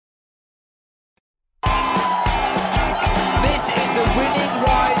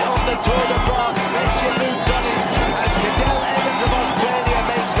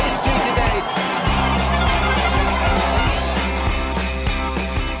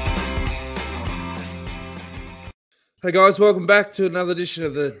Hey guys, welcome back to another edition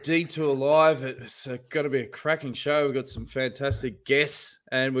of the Detour Live. It's going to be a cracking show. We've got some fantastic guests,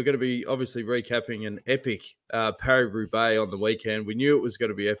 and we're going to be obviously recapping an epic Paris-Roubaix on the weekend. We knew it was going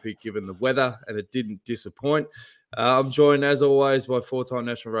to be epic given the weather, and it didn't disappoint. I'm joined, as always, by four-time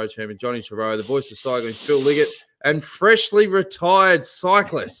national road champion Johnny Chiro, the voice of cycling Phil Liggett, and freshly retired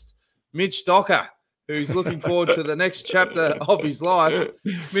cyclist Mitch Docker, who's looking forward to the next chapter of his life.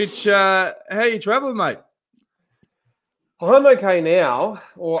 Mitch, how are you travelling, mate? I'm okay now,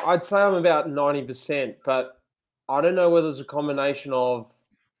 or I'd say I'm about 90%, but I don't know whether it's a combination of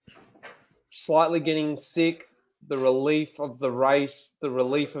slightly getting sick, the relief of the race, the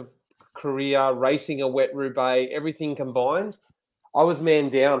relief of career, racing a wet Roubaix, everything combined. I was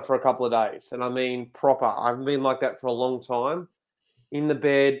man down for a couple of days, and I mean proper. I haven't been like that for a long time. In the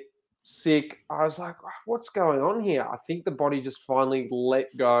bed, sick. I was like, what's going on here? I think the body just finally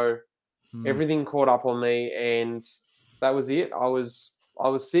let go. Everything caught up on me, and that was it. I was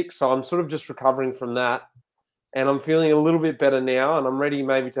sick, so I'm sort of just recovering from that, and I'm feeling a little bit better now, and I'm ready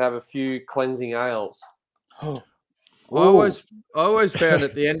maybe to have a few cleansing ales. I always found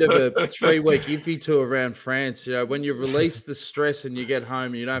at the end of a 3-week Iffy tour around France, you know, when you release the stress and you get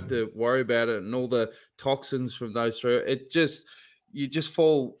home, you don't have to worry about it and all the toxins from those through. You just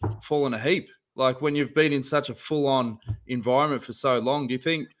fall in a heap. Like when you've been in such a full-on environment for so long, do you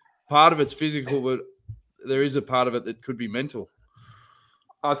think part of it's physical, but there is a part of it that could be mental?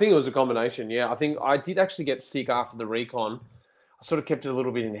 I think it was a combination, yeah. I think I did actually get sick after the recon. I sort of kept it a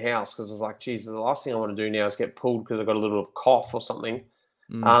little bit in house because I was like, geez, the last thing I want to do now is get pulled because I got a little cough or something.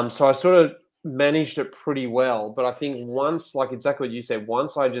 So I sort of managed it pretty well. But I think once, like exactly what you said,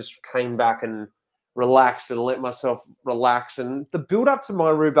 once I just came back and relaxed and let myself relax, and the build up to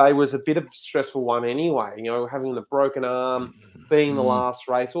my Roubaix was a bit of a stressful one anyway, you know, having the broken arm, being the last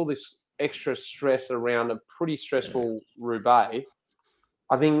race, all this extra stress around a pretty stressful Roubaix.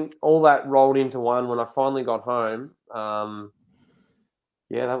 I think all that rolled into one when I finally got home.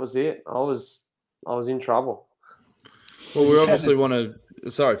 Yeah, that was it. I was in trouble. Well, we obviously want to.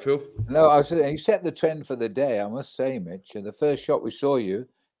 Sorry, Phil. No, I was saying you set the trend for the day. I must say, Mitch. The first shot we saw you're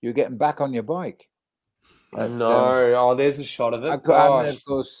getting back on your bike. There's a shot of it. And of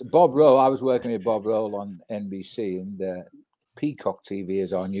course, Bob Rowe. I was working with Bob Rowe on NBC, and Peacock TV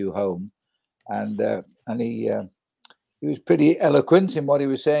is our new home, and he was pretty eloquent in what he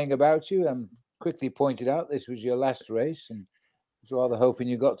was saying about you, and quickly pointed out this was your last race, and was rather hoping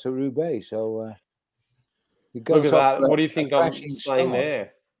you got to Roubaix. So look at that. What do you think I'm saying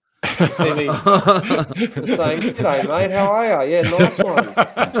there? You see me saying, "G'day, mate. How are you? Yeah, nice one.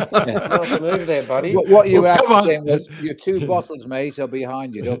 Nice move there, buddy." What you were actually saying was, "Your 2 bottles, mate, are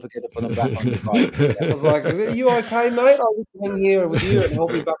behind you. Don't forget to put them back on the bike." I was like, "Are you okay, mate? I'll hang here with you and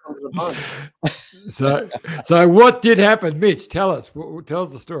help you back onto the bunk." So what did happen, Mitch? Tell us. Tell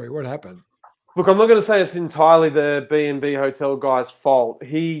us the story. What happened? Look, I'm not going to say it's entirely the B&B hotel guy's fault.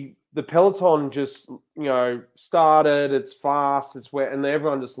 The peloton just, you know, started, it's fast, it's wet, and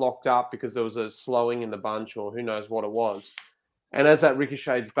everyone just locked up because there was a slowing in the bunch or who knows what it was. And as that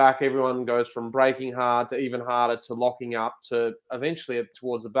ricochets back, everyone goes from braking hard to even harder to locking up to eventually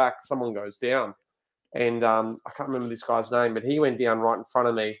towards the back, someone goes down. And I can't remember this guy's name, but he went down right in front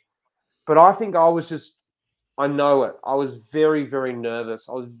of me. But I think I know it. I was very, very nervous.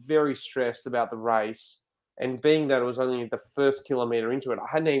 I was very stressed about the race. And being that it was only the first kilometre into it, I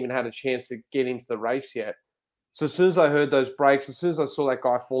hadn't even had a chance to get into the race yet. So as soon as I heard those brakes, as soon as I saw that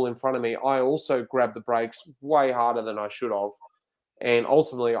guy fall in front of me, I also grabbed the brakes way harder than I should have. And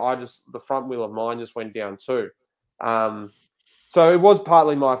ultimately, the front wheel of mine just went down too. So it was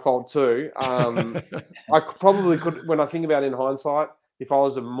partly my fault too. I probably could, when I think about it in hindsight, if I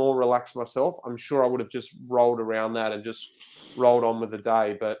was more relaxed myself, I'm sure I would have just rolled around that and just rolled on with the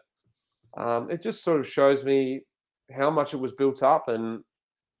day. But it just sort of shows me how much it was built up. And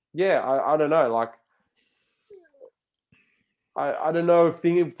yeah, I don't know. Like, I don't know if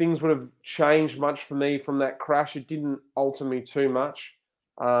things would have changed much for me from that crash. It didn't alter me too much.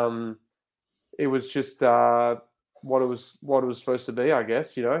 It was just what it was supposed to be, I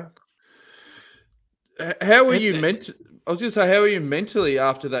guess, you know. How were you I was going to say, how were you mentally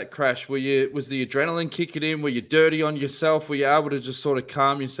after that crash? Was the adrenaline kicking in? Were you dirty on yourself? Were you able to just sort of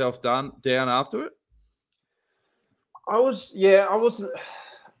calm yourself down after it? I was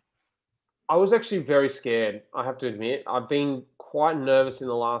actually very scared, I have to admit. I've been quite nervous in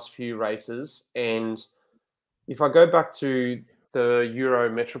the last few races. And if I go back to the Euro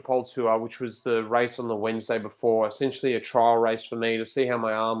Metropole Tour, which was the race on the Wednesday before, essentially a trial race for me to see how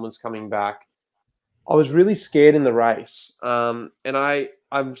my arm was coming back, I was really scared in the race. And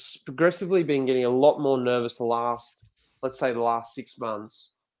I've progressively been getting a lot more nervous the last let's say the last 6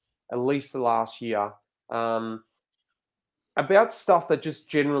 months, at least the last year, about stuff that just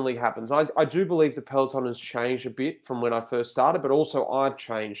generally happens. I do believe the peloton has changed a bit from when I first started, but also I've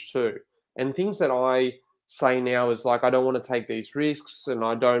changed too. And things that I say now is like, I don't want to take these risks, and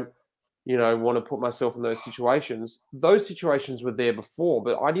I don't, want to put myself in those situations. Those situations were there before,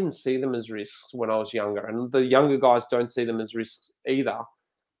 but I didn't see them as risks when I was younger. And the younger guys don't see them as risks either,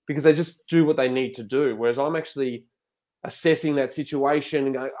 because they just do what they need to do. Whereas I'm actually assessing that situation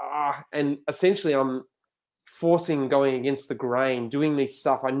and going, and essentially I'm going against the grain, doing this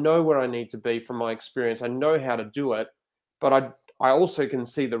stuff. I know where I need to be from my experience. I know how to do it, but I also can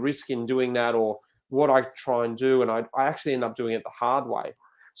see the risk in doing that, or what I try and do. And I actually end up doing it the hard way.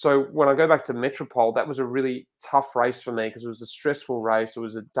 So when I go back to Metropole, that was a really tough race for me, because it was a stressful race. It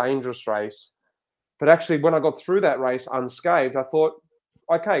was a dangerous race. But actually, when I got through that race unscathed, I thought,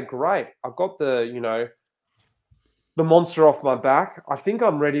 okay, great. I've got the monster off my back. I think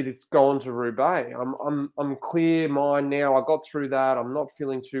I'm ready to go on to Roubaix. I'm clear mind now. I got through that. I'm not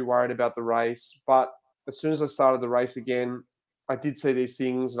feeling too worried about the race. But as soon as I started the race again, I did see these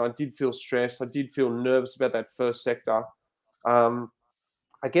things, and I did feel stressed. I did feel nervous about that first sector.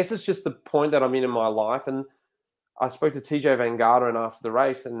 I guess it's just the point that I'm in my life. And I spoke to TJ Van Garderen after the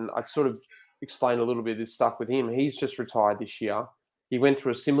race, and I sort of explained a little bit of this stuff with him. He's just retired this year. He went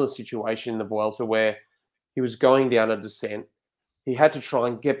through a similar situation in the Vuelta where he was going down a descent. He had to try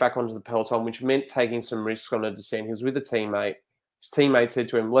and get back onto the peloton, which meant taking some risks on a descent. He was with a teammate. His teammate said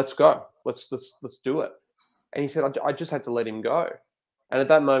to him, "Let's go. Let's do it." And he said, "I just had to let him go." And at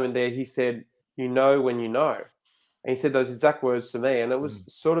that moment there, he said, "You know when you know." And he said those exact words to me. And it was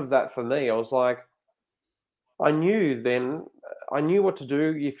sort of that for me. I was like, I knew what to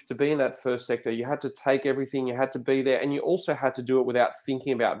do. If to be in that first sector, you had to take everything. You had to be there. And you also had to do it without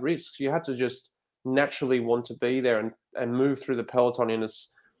thinking about risks. You had to just naturally want to be there and move through the peloton in a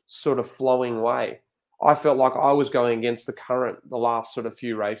sort of flowing way. I felt like I was going against the current the last sort of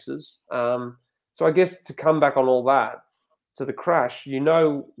few races. So I guess to come back on all that, to the crash,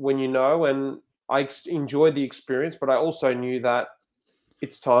 when you know, and I enjoyed the experience, but I also knew that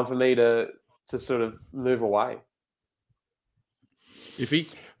it's time for me to sort of move away. I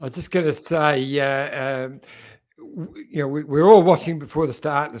was just going to say, we're all watching before the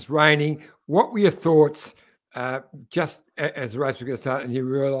start, and it's raining. What were your thoughts just as the race was going to start, and you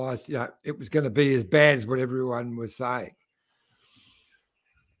realised it was going to be as bad as what everyone was saying?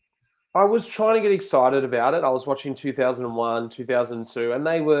 I was trying to get excited about it. I was watching 2001, 2002, and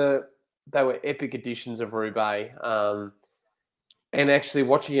they were epic editions of Roubaix. And actually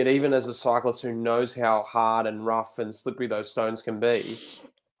watching it, even as a cyclist who knows how hard and rough and slippery those stones can be,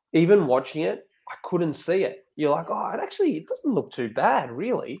 even watching it, I couldn't see it. You're like, it doesn't look too bad,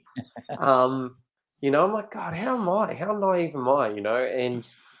 really. I'm like, God, how naive am I, And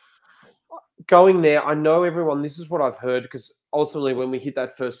going there, I know everyone, this is what I've heard, because ultimately when we hit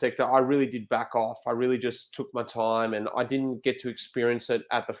that first sector, I really did back off. I really just took my time, and I didn't get to experience it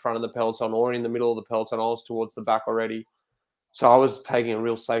at the front of the peloton or in the middle of the peloton. I was towards the back already. So I was taking a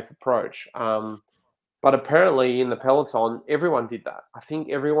real safe approach. But apparently in the peloton, everyone did that. I think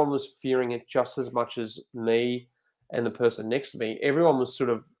everyone was fearing it just as much as me and the person next to me. Everyone was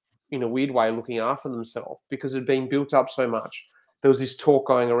sort of, in a weird way, looking after themselves because it had been built up so much. There was this talk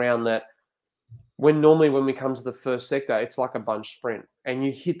going around that when we come to the first sector, it's like a bunch sprint. And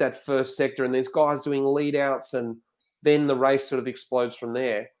you hit that first sector and there's guys doing lead outs, and then the race sort of explodes from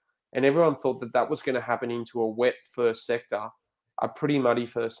there. And everyone thought that was going to happen into a wet first sector, a pretty muddy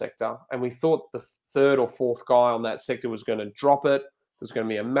first sector. And we thought the third or fourth guy on that sector was going to drop it. There's going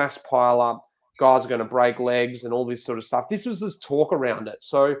to be a mass pile up. Guys are going to break legs and all this sort of stuff. This was this talk around it.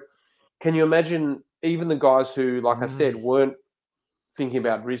 So can you imagine even the guys who, like I said, weren't thinking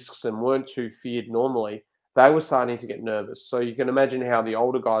about risks and weren't too feared normally, they were starting to get nervous. So you can imagine how the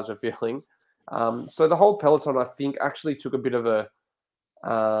older guys are feeling. So the whole peloton, I think, actually took a bit of a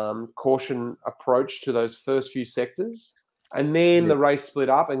caution approach to those first few sectors. And then the race split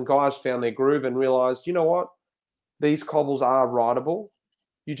up and guys found their groove and realised, you know what? These cobbles are rideable.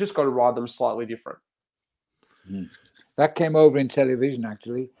 You just got to ride them slightly different. That came over in television,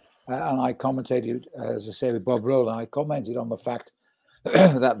 actually. And I commentated, as I say, with Bob Rowland. I commented on the fact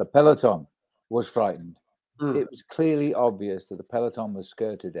that the peloton was frightened. It was clearly obvious that the peloton was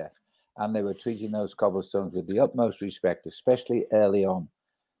scared to death. And they were treating those cobblestones with the utmost respect, especially early on.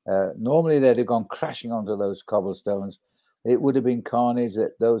 Normally, they'd have gone crashing onto those cobblestones. It would have been carnage.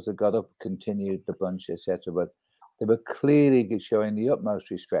 That those that got up continued the bunch, etc. But they were clearly showing the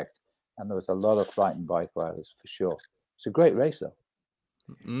utmost respect, and there was a lot of frightened bike riders for sure. It's a great race, though.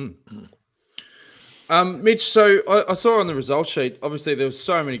 Mitch, so I saw on the result sheet, obviously there were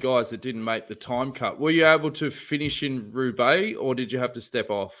so many guys that didn't make the time cut. Were you able to finish in Roubaix or did you have to step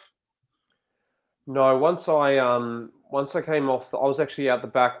off? No, once I came off, I was actually out the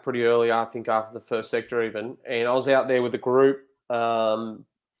back pretty early, I think after the first sector even, and I was out there with the group.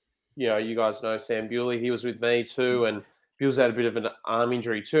 You guys know Sam Bewley, he was with me too, and Bewls had a bit of an arm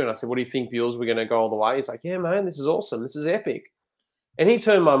injury too. And I said, what do you think, Bewls? We're going to go all the way? He's like, yeah, man, this is awesome. This is epic. And he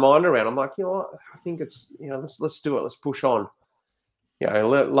turned my mind around. I'm like, you know what? I think it's, let's do it. Let's push on.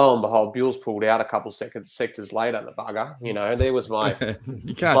 Lo and behold, Bewls pulled out a couple sectors later, the bugger. There was my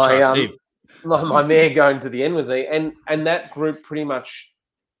you can't trust him. My mare going to the end with me. And that group pretty much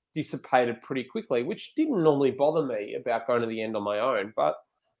dissipated pretty quickly, which didn't normally bother me about going to the end on my own. But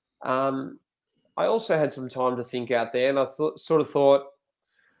I also had some time to think out there, and I thought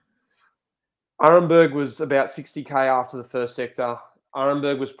Arenberg was about 60K after the first sector.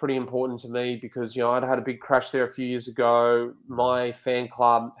 Arenberg was pretty important to me because, I'd had a big crash there a few years ago. My fan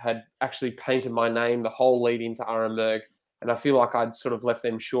club had actually painted my name the whole lead into Arenberg, and I feel like I'd sort of left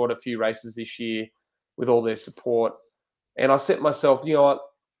them short a few races this year with all their support. And I set myself,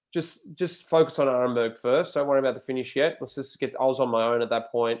 just focus on Arenberg first. Don't worry about the finish yet. I was on my own at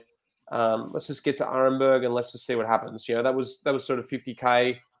that point. Let's just get to Arenberg and let's just see what happens. That was sort of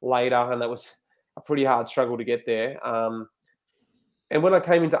 50K later, and that was a pretty hard struggle to get there. And when I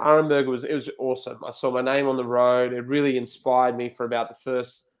came into Arenberg, it was awesome. I saw my name on the road. It really inspired me for about the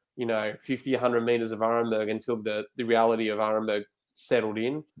first, 50, 100 meters of Arenberg until the reality of Arenberg settled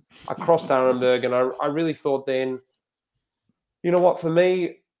in. I crossed Arenberg, and I really thought then, you know what, for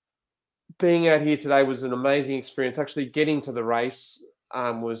me, being out here today was an amazing experience. Actually getting to the race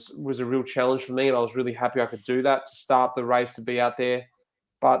was a real challenge for me, and I was really happy I could do that, to start the race, to be out there.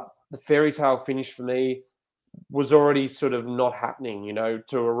 But the fairy tale finish for me was already sort of not happening,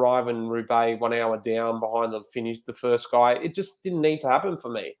 to arrive in Roubaix 1 hour down behind the first guy. It just didn't need to happen for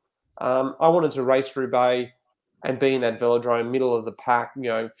me. I wanted to race Roubaix and be in that velodrome, middle of the pack,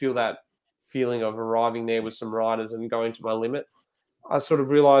 feel that feeling of arriving there with some riders and going to my limit. I sort of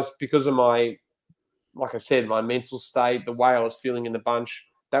realized because of my mental state, the way I was feeling in the bunch,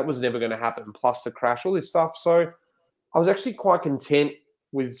 that was never going to happen, plus the crash, all this stuff. So I was actually quite content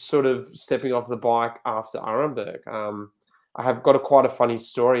with sort of stepping off the bike after Arenberg. I have got quite a funny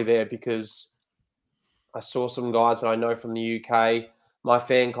story there because I saw some guys that I know from the UK. My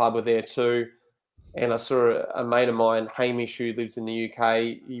fan club were there too. And I saw a mate of mine, Heinrich, who lives in the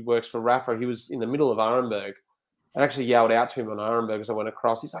UK. He works for Rafa. He was in the middle of Arenberg. I actually yelled out to him on Arenberg as I went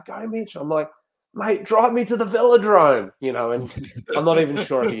across. He's like, "Go, Mitch." I'm like, "Mate, drive me to the velodrome," and I'm not even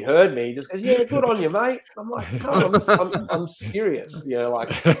sure if he heard me. He just goes, "Yeah, good on you, mate." I'm like, "No, I'm serious,"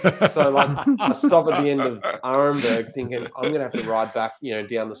 So I stop at the end of Arenberg thinking I'm going to have to ride back,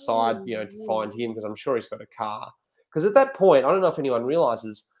 down the side, to find him because I'm sure he's got a car. Because at that point, I don't know if anyone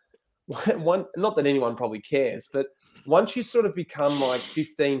realizes, not that anyone probably cares, but once you sort of become like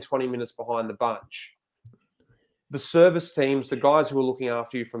 15, 20 minutes behind the bunch, the service teams, the guys who are looking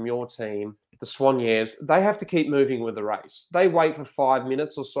after you from your team, the Soigneurs, they have to keep moving with the race. They wait for 5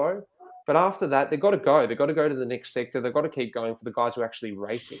 minutes or so, but after that, they've got to go. They've got to go to the next sector. They've got to keep going for the guys who are actually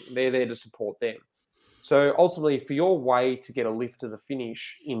racing. They're there to support them. So ultimately, for your way to get a lift to the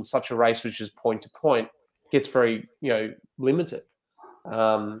finish in such a race, which is point to point, gets very, limited.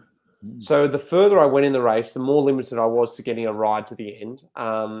 So the further I went in the race, the more limited I was to getting a ride to the end.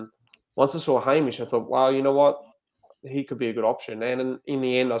 Once I saw Hamish, I thought, well, you know what? He could be a good option. And in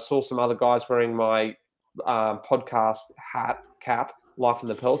the end, I saw some other guys wearing my podcast cap, Life in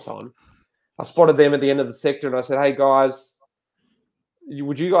the Peloton. I spotted them at the end of the sector and I said, "Hey, guys,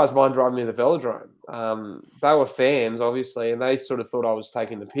 would you guys mind driving me to the velodrome?" They were fans, obviously, and they sort of thought I was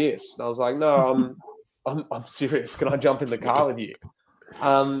taking the piss. And I was like, "No, I'm serious. Can I jump in the car with you?"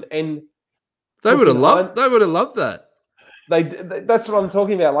 And they would have loved that. That's what I'm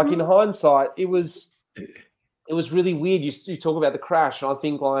talking about. Like in hindsight, it was really weird. You talk about the crash, and I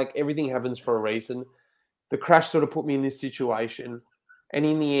think like everything happens for a reason. The crash sort of put me in this situation. And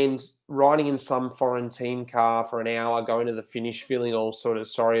in the end, riding in some foreign team car for an hour, going to the finish, feeling all sort of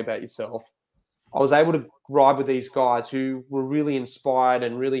sorry about yourself, I was able to ride with these guys who were really inspired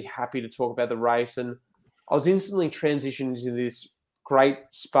and really happy to talk about the race. And I was instantly transitioned into this great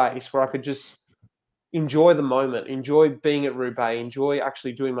space where I could just enjoy the moment, enjoy being at Roubaix, enjoy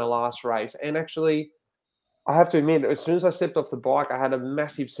actually doing my last race. And actually, I have to admit, as soon as I stepped off the bike, I had a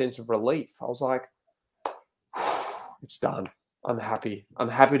massive sense of relief. I was like, it's done. I'm happy. I'm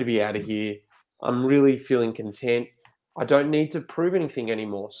happy to be out of here. I'm really feeling content. I don't need to prove anything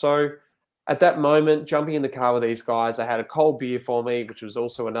anymore. So at that moment, jumping in the car with these guys, I had a cold beer for me, which was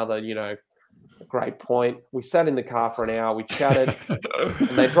also another, Great point. We sat in the car for an hour. We chatted,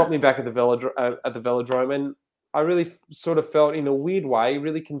 and they dropped me back at the velodrome. And I really sort of felt, in a weird way,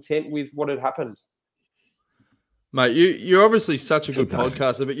 really content with what had happened. Mate, you're obviously such a good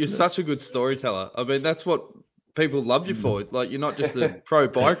podcaster, but you're such a good storyteller. I mean, that's what people love you for. Like, you're not just a pro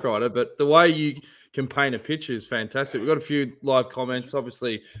bike rider, but the way you can paint a picture is fantastic. We've got a few live comments.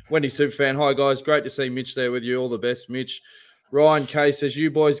 Obviously, Wendy Superfan. Hi, guys. Great to see Mitch there with you. All the best, Mitch. Ryan K says, you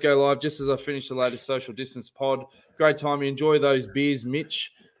boys go live just as I finish the latest social distance pod. Great time. You enjoy those beers,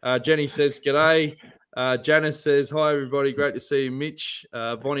 Mitch. Jenny says, g'day. Janice says, hi, everybody. Great to see you, Mitch.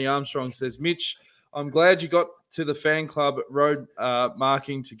 Bonnie Armstrong says, Mitch, I'm glad you got to the fan club road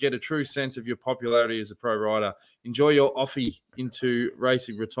marking to get a true sense of your popularity as a pro rider. Enjoy your offie into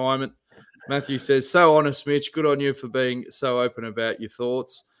racing retirement. Matthew says, so honest, Mitch. Good on you for being so open about your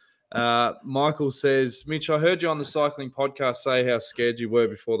thoughts. Michael says, Mitch, I heard you on the cycling podcast say how scared you were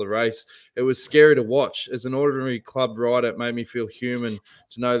before the race. It was scary to watch. As an ordinary club rider, it made me feel human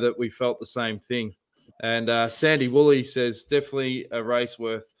to know that we felt the same thing. And Sandy Woolley says, definitely a race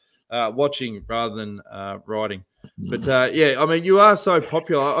worth watching rather than riding. But yeah, I mean, you are so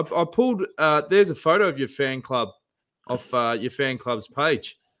popular. I pulled, there's a photo of your fan club off your fan club's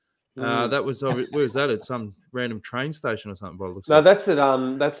page. That was, where was that? At some random train station or something? By the looks No, of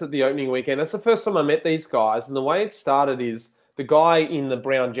it. that's at the opening weekend. That's the first time I met these guys, and the way it started is the guy in the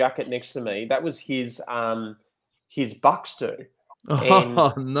brown jacket next to me. That was his bucks do.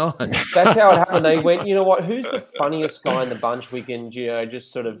 Oh, nice. That's how it happened. They went, you know what? Who's the funniest guy in the bunch? We can,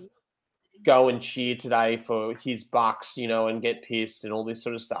 just sort of go and cheer today for his bucks, and get pissed and all this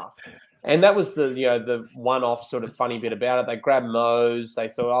sort of stuff. And that was the one-off sort of funny bit about it. They grabbed Mose. They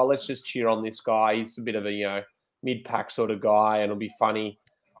thought, oh, let's just cheer on this guy. He's a bit of a, mid-pack sort of guy, and it'll be funny.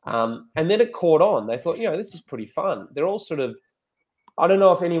 And then it caught on. They thought, this is pretty fun. They're all sort of, I don't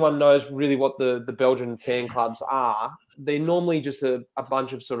know if anyone knows really what the Belgian fan clubs are. They're normally just a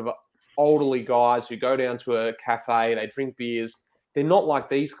bunch of sort of elderly guys who go down to a cafe, they drink beers. They're not like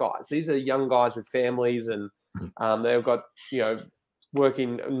these guys. These are young guys with families, and they've got,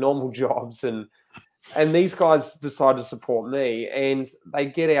 working normal jobs, and these guys decide to support me, and they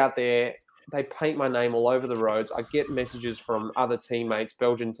get out there, they paint my name all over the roads. I get messages from other teammates,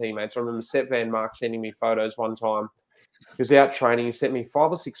 Belgian teammates. I remember Sepp Van Mark sending me photos one time. He was out training. He sent me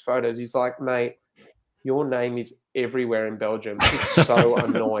 5 or 6 photos. He's like, mate, your name is everywhere in Belgium. It's so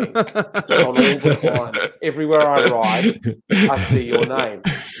annoying. It's on all the time. Everywhere I ride, I see your name.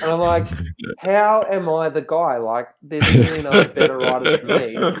 And I'm like, how am I the guy? Like, there's really no better riders than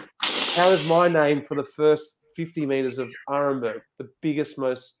me. How is my name for the first 50 metres of Arenberg, the biggest,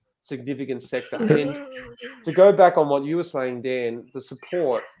 most significant sector? And to go back on what you were saying, Dan, the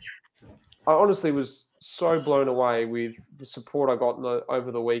support, I honestly was so blown away with the support I got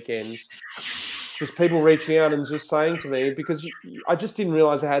over the weekend. Just people reaching out and just saying to me, because I just didn't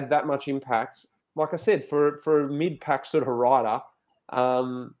realize I had that much impact. Like I said, for a mid-pack sort of rider,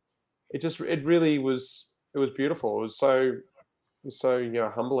 it really was beautiful. It was so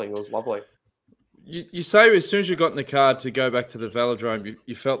humbling. It was lovely. You say as soon as you got in the car to go back to the velodrome,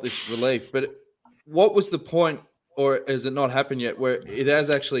 you felt this relief. But what was the point, or has it not happened yet, where it has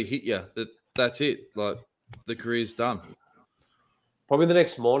actually hit you that's it, like the career's done? Probably the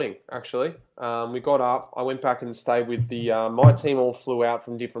next morning, actually. We got up. I went back and stayed with my team. All flew out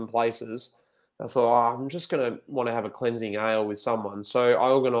from different places. I thought, I'm just going to want to have a cleansing ale with someone. So I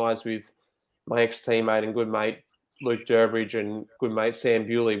organised with my ex-teammate and good mate, Luke Durbridge, and good mate, Sam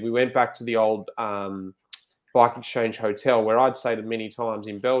Bewley. We went back to the old Bike Exchange Hotel where I'd stayed many times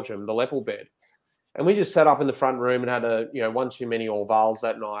in Belgium, the Leppel Bed. And we just sat up in the front room and had one too many Orvals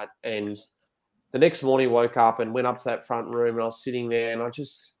that night. And the next morning, woke up and went up to that front room, and I was sitting there, and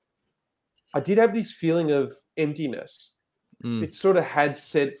I did have this feeling of emptiness. It sort of had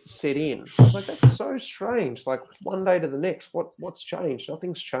set in. I was like, that's so strange. Like, one day to the next, what's changed?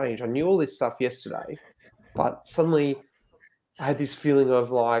 Nothing's changed. I knew all this stuff yesterday, but suddenly I had this feeling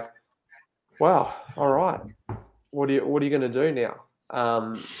of like, wow, all right, what are you going to do now?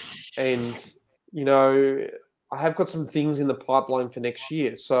 And I have got some things in the pipeline for next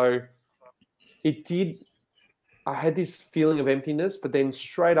year, so. I had this feeling of emptiness, but then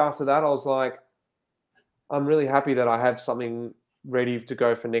straight after that, I was like, I'm really happy that I have something ready to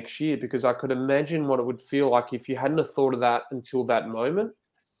go for next year, because I could imagine what it would feel like if you hadn't have thought of that until that moment.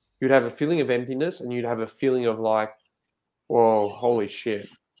 You'd have a feeling of emptiness, and you'd have a feeling of like, whoa, holy shit,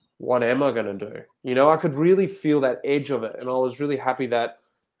 what am I going to do? I could really feel that edge of it. And I was really happy that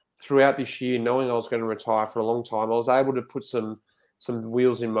throughout this year, knowing I was going to retire for a long time, I was able to put some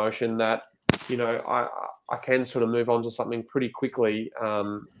wheels in motion that you know, I can sort of move on to something pretty quickly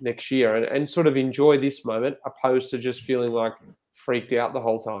next year and sort of enjoy this moment, opposed to just feeling like freaked out the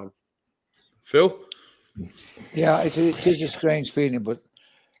whole time. Phil? Yeah, it is a strange feeling, but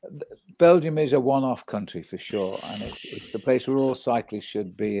Belgium is a one-off country for sure, and it's the place where all cyclists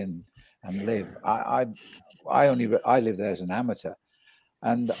should be and live. I live there as an amateur,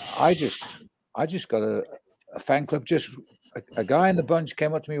 and I just got a fan club. Just a guy in the bunch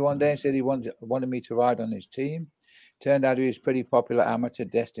came up to me one day and said he wanted me to ride on his team. Turned out he was a pretty popular amateur,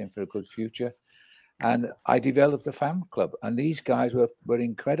 destined for a good future. And I developed a fan club, and these guys were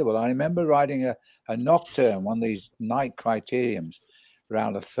incredible. I remember riding a nocturne, one of these night criteriums,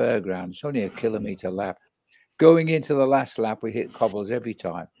 around a fairground. It's only a kilometre lap. Going into the last lap, we hit cobbles every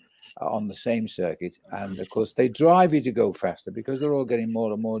time on the same circuit. And of course, they drive you to go faster because they're all getting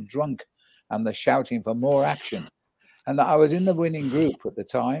more and more drunk, and they're shouting for more action. And I was in the winning group at the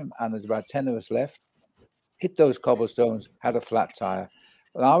time, and there's about 10 of us left. Hit those cobblestones, had a flat tire.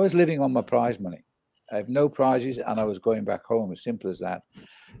 But I was living on my prize money. I have no prizes, and I was going back home, as simple as that.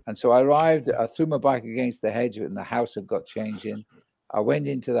 And so I arrived, I threw my bike against the hedge, and the house had got changed in. I went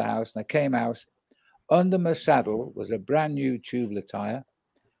into the house, and I came out. Under my saddle was a brand new tubular tire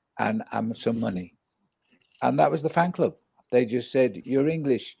and some money. And that was the fan club. They just said, "You're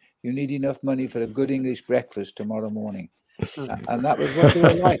English. You need enough money for a good English breakfast tomorrow morning." And that was what they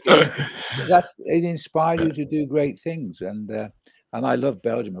were like. It inspired you to do great things. And I love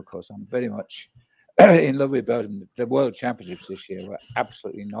Belgium, of course. I'm very much in love with Belgium. The World Championships this year were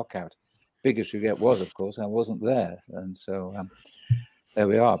absolutely knockout. Biggest regret was, of course, I wasn't there. And so there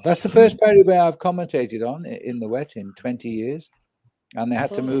we are. That's the first Paris-Roubaix I've commentated on in the wet in 20 years. And they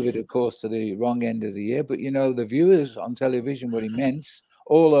had to move it, of course, to the wrong end of the year. But, you know, the viewers on television were immense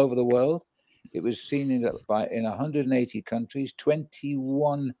all over the world. It was seen in 180 countries.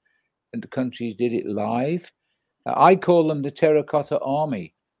 21 countries did it live. I call them the Terracotta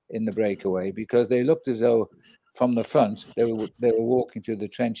Army in the breakaway because they looked as though from the front they were walking through the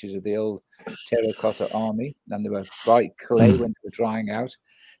trenches of the old Terracotta Army, and they were bright clay when they were drying out.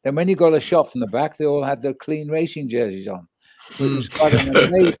 Then when you got a shot from the back, they all had their clean racing jerseys on. It was quite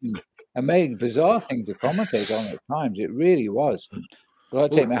an amazing, bizarre thing to commentate on at times. It really was.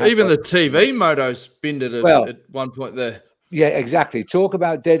 But even the TV motos binned it at one point there. Yeah, exactly. Talk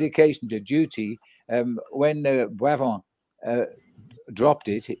about dedication to duty. When Boivin dropped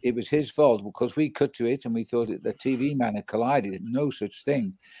it, it was his fault because we cut to it and we thought that the TV man had collided. No such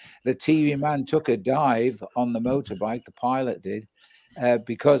thing. The TV man took a dive on the motorbike, the pilot did,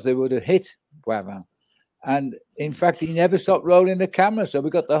 because they would have hit Boivin. And in fact, he never stopped rolling the camera. So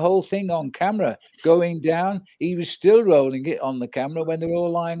we got the whole thing on camera going down. He was still rolling it on the camera when they were all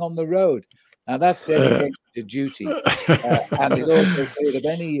lying on the road. Now that's dedication to duty. And it also cleared of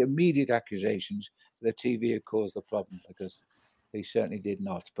any immediate accusations the TV had caused the problem, because they certainly did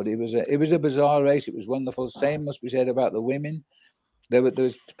not. But it was a bizarre race. It was wonderful. Same must be said about the women. There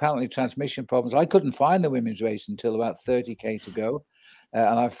was apparently transmission problems. I couldn't find the women's race until about 30K to go.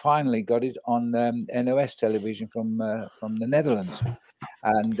 And I finally got it on NOS television from the Netherlands.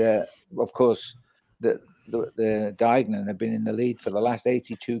 And of course, the Dijkman had been in the lead for the last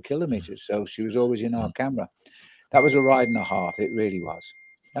 82 kilometers. So she was always in our camera. That was a ride and a half. It really was.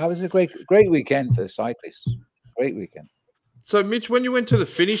 That was a great weekend for cyclists. Great weekend. So, Mitch, when you went to the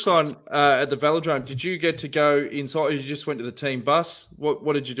finish line at the velodrome, did you get to go inside, or you just went to the team bus?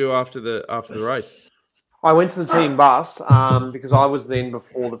 What did you do after the race? I went to the team bus because I was then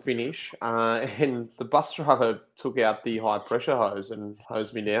before the finish, and the bus driver took out the high pressure hose and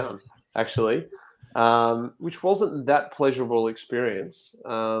hosed me down, actually, which wasn't that pleasurable experience,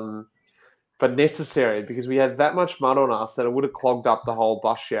 but necessary because we had that much mud on us that it would have clogged up the whole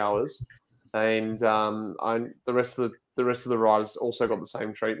bus showers, and the rest of the riders also got the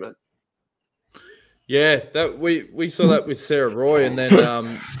same treatment. Yeah, that we saw that with Sarah Roy, and then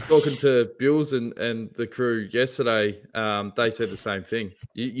talking to Bills and the crew yesterday, they said the same thing.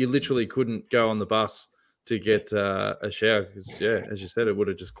 You literally couldn't go on the bus to get a shower because, yeah, as you said, it would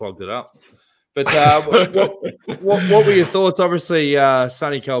have just clogged it up. But what were your thoughts? Obviously,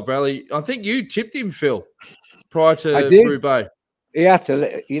 Sonny Colbrelli, I think you tipped him, Phil, prior to Roubaix.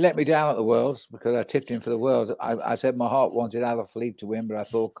 He let me down at the Worlds because I tipped him for the Worlds. I said my heart wanted Alaphilippe to win, but I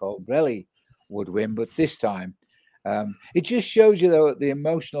thought Colbrelli would win. But this time, it just shows you, though, the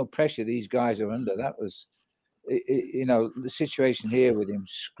emotional pressure these guys are under. That was, the situation here with him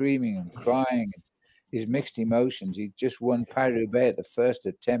screaming and crying, his mixed emotions. He just won Paris-Roubaix at the first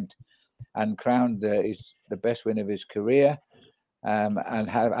attempt and crowned the best win of his career, and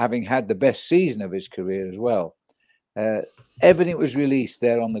having had the best season of his career as well. Everything was released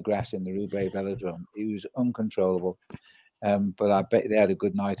there on the grass in the Roubaix Velodrome. He was uncontrollable. But I bet they had a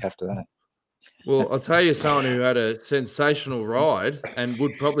good night after that. Well, I'll tell you someone who had a sensational ride and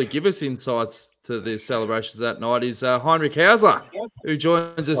would probably give us insights to the celebrations that night is Heinrich Haussler, who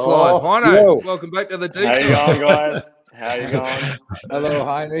joins us live. Heino, welcome back to the deep. How you going, guys? How you going? Hello,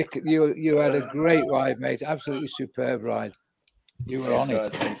 Heinrich. You had a great ride, mate. Absolutely superb ride. You were on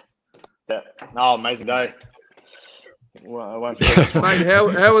it. Yeah. No, amazing day. Well, I won't mate,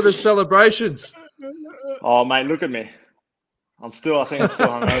 how are the celebrations? Oh, mate, look at me. I think I'm still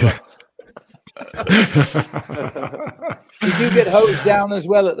hungover. Did you get hosed down as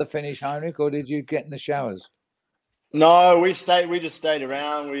well at the finish, Heinrich, or did you get in the showers? No, we just stayed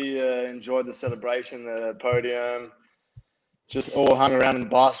around. We enjoyed the celebration, the podium. Just all hung around in the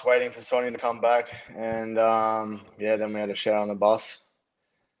bus waiting for Sonny to come back. And then we had a shower on the bus.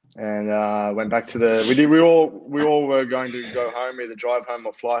 And went back to we all were going to go home, either drive home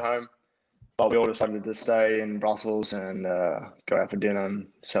or fly home. But we all decided to stay in Brussels and go out for dinner and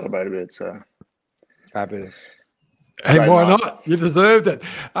celebrate a bit. So fabulous. And why not? You deserved it.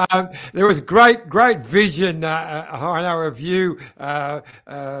 There was great vision, Heino, of you,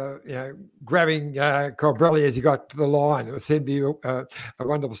 grabbing Colbrelli as you got to the line. It seemed to be a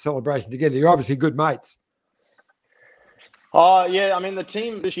wonderful celebration together. You're obviously good mates. Yeah. I mean, the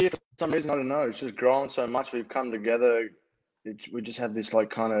team this year, for some reason, I don't know, it's just grown so much. We've come together. We just have this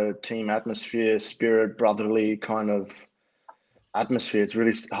like kind of team atmosphere, spirit, brotherly kind of atmosphere. It's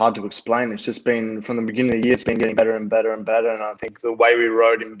really hard to explain. It's just been, from the beginning of the year, it's been getting better and better and better. And I think the way we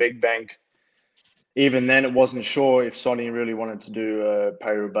rode in Big Bank, even then it wasn't sure if Sonny really wanted to do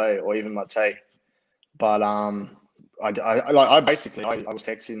Paris-Roubaix or even Mate. But I was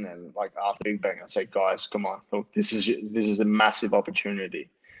texting them like after Big Bang. I said, guys, come on, look, this is a massive opportunity.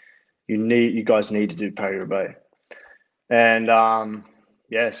 You guys need to do Paris-Roubaix. And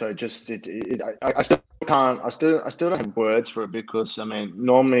so just I still don't have words for it, because I mean,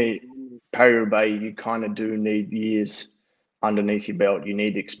 normally Paris-Roubaix you kind of do need years underneath your belt. You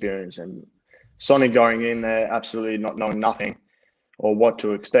need the experience, and Sonny going in there absolutely not knowing nothing or what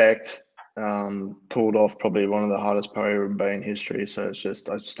to expect, pulled off probably one of the hardest Paris-Roubaix in history. So it's just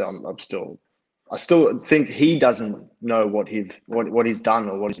I still think he doesn't know what he's done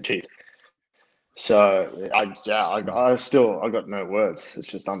or what he's achieved. So I got no words. It's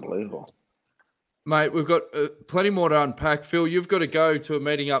just unbelievable, mate. We've got plenty more to unpack. Phil, you've got to go to a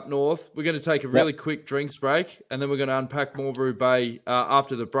meeting up north. We're going to take a really quick drinks break, and then we're going to unpack more Roubaix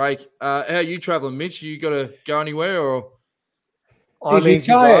after the break. How are you traveling, Mitch? You got to go anywhere, or? I'm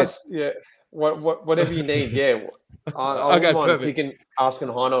retired. Yeah, whatever you need. Yeah, I wouldn't mind asking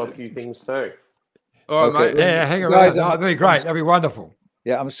Heino a few things too. All right, mate. Yeah, hang around. That'd be great. That'd be wonderful.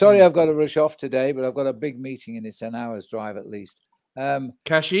 Yeah, I'm sorry I've got to rush off today, but I've got a big meeting and it's an hour's drive at least.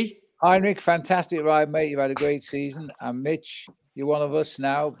 Kashi? Heinrich, fantastic ride, mate. You've had a great season. And Mitch, you're one of us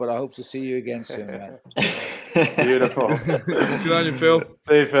now, but I hope to see you again soon, man. Beautiful. Good on you, Phil.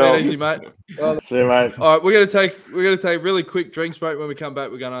 See you, Phil. Easy, mate. See you, mate. All right, we're gonna take a really quick drinks break. When we come back,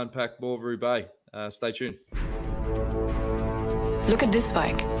 we're gonna unpack more of Roubaix. Stay tuned. Look at this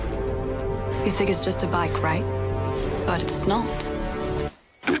bike. You think it's just a bike, right? But it's not.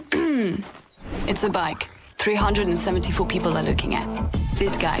 It's a bike. 374 people are looking at.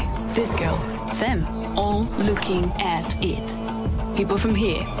 This guy, this girl, them, all looking at it. People from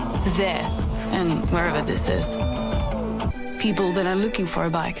here, there, and wherever this is. People that are looking for a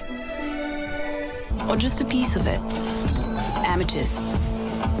bike. Or just a piece of it. Amateurs,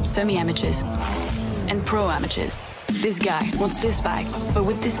 semi-amateurs, and pro-amateurs. This guy wants this bike, but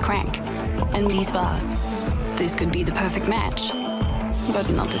with this crank and these bars. This could be the perfect match. But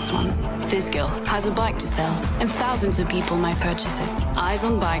not this one. This girl has a bike to sell, and thousands of people might purchase it. Eyes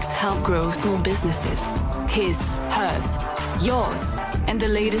on Bikes help grow small businesses. His, hers, yours, and the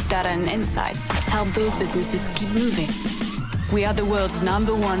latest data and insights help those businesses keep moving. We are the world's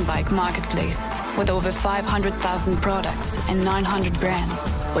 #1 bike marketplace, with over 500,000 products and 900 brands,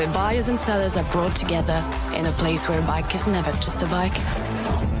 where buyers and sellers are brought together in a place where a bike is never just a bike.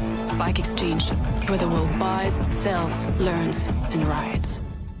 Bike Exchange, where the world buys, sells, learns, and rides.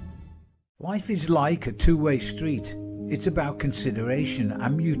 Life is like a two-way street. It's about consideration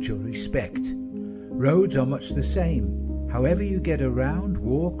and mutual respect. Roads are much the same. However you get around,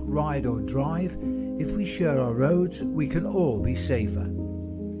 walk, ride or drive, if we share our roads, we can all be safer.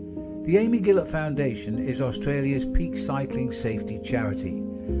 The Amy Gillett Foundation is Australia's peak cycling safety charity.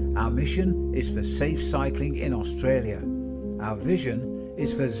 Our mission is for safe cycling in Australia. Our vision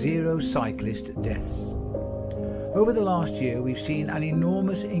is for 0 cyclist deaths. Over the last year, we've seen an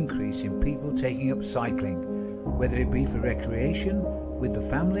enormous increase in people taking up cycling, whether it be for recreation, with the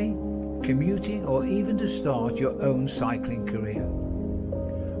family, commuting, or even to start your own cycling career.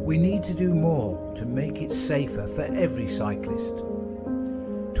 We need to do more to make it safer for every cyclist.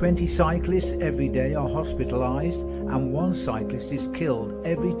 20 cyclists every day are hospitalised and 1 cyclist is killed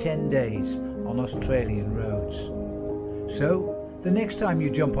every 10 days on Australian roads. So, the next time you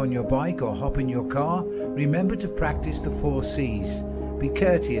jump on your bike or hop in your car, remember to practice the 4 C's. Be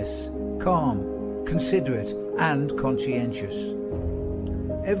courteous, calm, considerate and conscientious.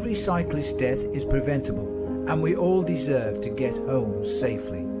 Every cyclist death is preventable and we all deserve to get home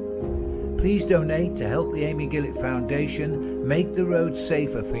safely. Please donate to help the Amy Gillett Foundation make the roads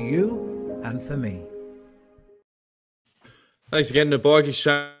safer for you and for me. Thanks again to Bike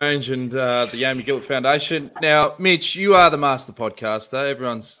Exchange and the Amy Gillett Foundation. Now, Mitch, you are the master podcaster.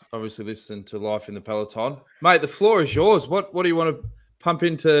 Everyone's obviously listening to Life in the Peloton. Mate, the floor is yours. What do you want to pump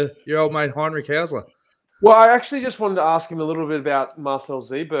into your old mate Heinrich Haussler? Well, I actually just wanted to ask him a little bit about Marcel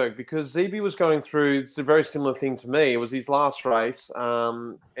Zeeberg, because Zeeby was going through a very similar thing to me. It was his last race.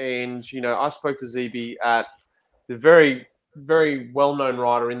 And, I spoke to Zeeby at the very, very well-known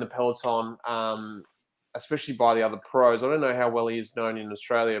rider in the Peloton, especially by the other pros. I don't know how well he is known in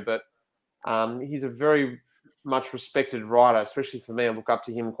Australia, but he's a very much respected rider, especially for me. I look up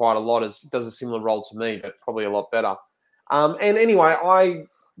to him quite a lot, as he does a similar role to me, but probably a lot better. And anyway, I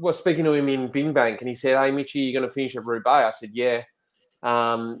was speaking to him in Bing Bank, and he said, "Hey, Mitchie, you're going to finish at Roubaix?" I said, "Yeah,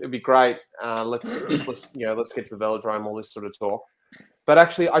 it'd be great. Let's get to the velodrome, all this sort of talk." But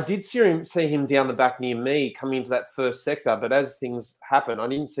actually, I did see him down the back near me coming into that first sector. But as things happened, I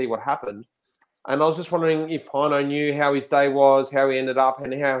didn't see what happened. And I was just wondering if Heino knew how his day was, how he ended up,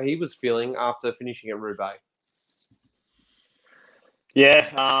 and how he was feeling after finishing at Roubaix.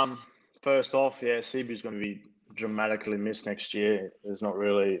 Yeah, first off, CB's going to be dramatically missed next year. There's not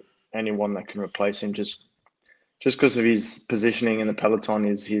really anyone that can replace him just because of his positioning in the peloton,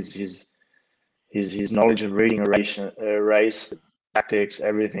 his knowledge of reading a race, tactics,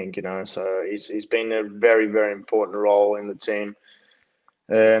 everything, So he's been a very, very important role in the team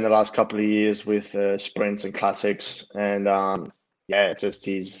in the last couple of years with sprints and classics, and it's just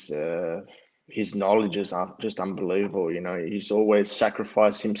his knowledge is just unbelievable. He's always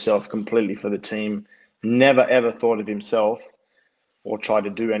sacrificed himself completely for the team. Never ever thought of himself or tried to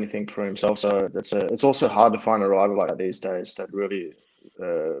do anything for himself. So it's also hard to find a rider like that these days that really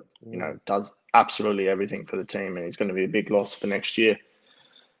does absolutely everything for the team, and he's going to be a big loss for next year.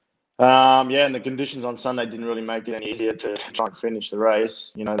 And the conditions on Sunday didn't really make it any easier to try and finish the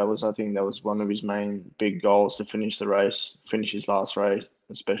race. I think that was one of his main big goals, to finish the race, finish his last race,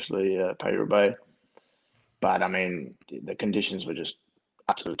 especially Paris-Roubaix. But I mean, the conditions were just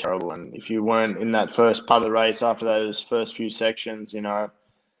absolutely terrible. And if you weren't in that first part of the race after those first few sections, there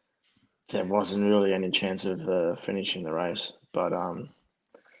wasn't really any chance of finishing the race. But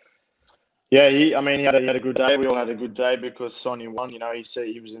he had a good day. We all had a good day because Sonny won. He said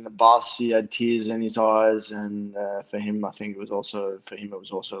he was in the bus. He had tears in his eyes, and for him, I think it was also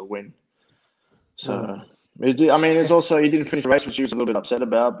a win. So, it's also, he didn't finish the race, which he was a little bit upset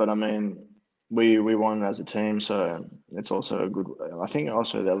about. But I mean, we won as a team, so it's also a good. I think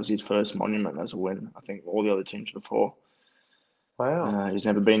also that was his first monument as a win. I think all the other teams before. Wow. He's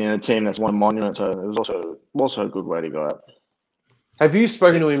never been in a team that's won a monument, so it was also a good way to go out. Have you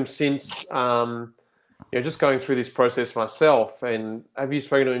spoken to him since, just going through this process myself, and have you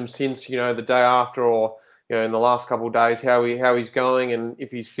spoken to him since, the day after, or, in the last couple of days, how he's going, and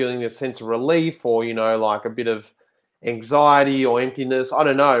if he's feeling a sense of relief or, like a bit of anxiety or emptiness? I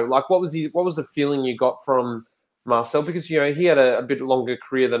don't know. Like, what was the feeling you got from Marcel? Because, he had a bit longer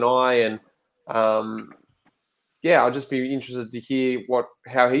career than I, and I'd just be interested to hear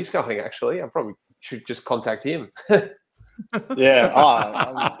how he's going, actually. I probably should just contact him. Yeah,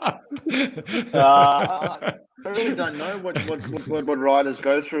 I really don't know what riders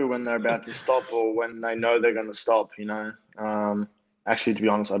go through when they're about to stop or when they know they're going to stop. Actually, to be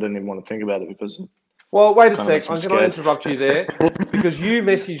honest, I don't even want to think about it because. Well, wait a sec. I'm going to interrupt you there because you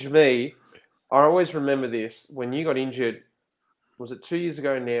messaged me. I always remember this when you got injured. Was it 2 years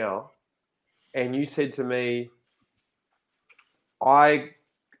ago now? And you said to me, I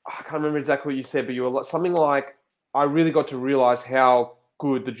can't remember exactly what you said, but you were something like, I really got to realize how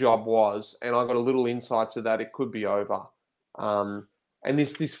good the job was, and I got a little insight to that it could be over. And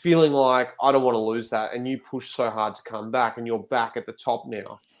this feeling like I don't want to lose that, and you pushed so hard to come back, and you're back at the top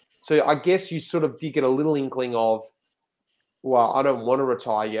now. So I guess you sort of did get a little inkling of, well, I don't want to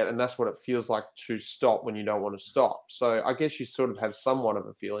retire yet, and that's what it feels like to stop when you don't want to stop. So I guess you sort of have somewhat of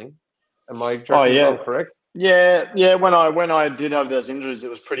a feeling. Am I joking? I'm correct? Yeah. When I did have those injuries, it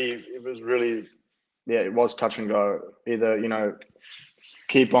was really yeah, it was touch and go. Either,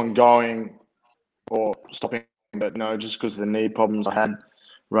 keep on going or stopping. But no, just because of the knee problems I had,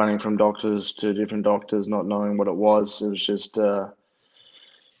 running from doctors to different doctors, not knowing what it was just, and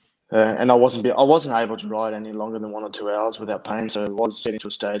I wasn't able to ride any longer than 1 or 2 hours without pain. So it was getting to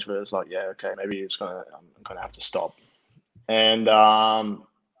a stage where it's like, yeah, okay, maybe I'm gonna have to stop. And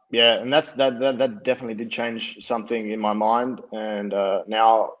yeah, and that definitely did change something in my mind. And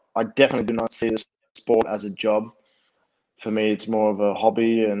now I definitely do not see this sport as a job. For me, it's more of a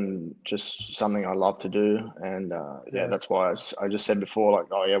hobby and just something I love to do. And yeah, that's why I just said before, like,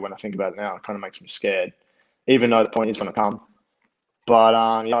 oh yeah, when I think about it now, it kind of makes me scared, even though the point is going to come. But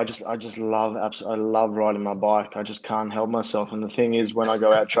yeah, I just love riding my bike. I just can't help myself. And the thing is, when I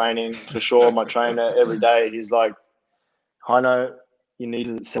go out training, for sure, my trainer every day, he's like, I know you need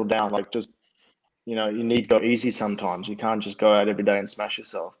to settle down. Like, just, you need to go easy sometimes. You can't just go out every day and smash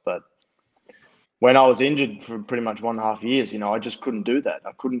yourself. But when I was injured for pretty much 1.5 years, I just couldn't do that.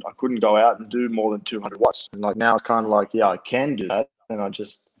 I couldn't go out and do more than 200 watts. And like now it's kind of like, yeah, I can do that. And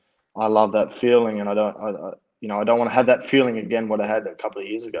I love that feeling. And I don't want to have that feeling again, what I had a couple of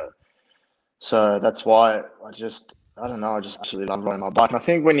years ago. So that's why I just absolutely love riding my bike. And I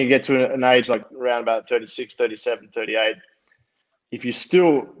think when you get to an age like around about 36, 37, 38, if you're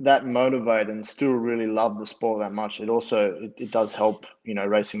still that motivated and still really love the sport that much, it does help,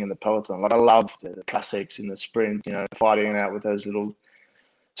 racing in the peloton. Like I love the classics in the sprint, fighting out with those little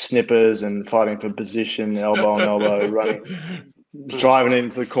snippers and fighting for position, elbow on elbow, running, driving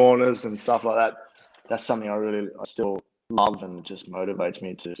into the corners and stuff like that. That's something I still love and just motivates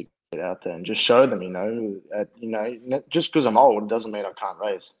me to get out there and just show them, just because I'm old doesn't mean I can't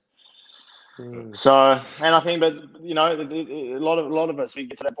race. So, and I think, but a lot of us, we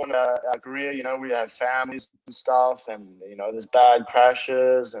get to that point in our career, we have families and stuff, and there's bad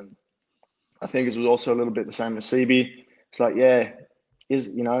crashes, and I think it was also a little bit the same with CB. It's like, yeah,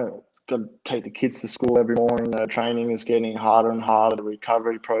 got to take the kids to school every morning. Training is getting harder and harder. The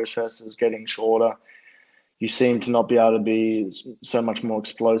recovery process is getting shorter. You seem to not be able to be so much more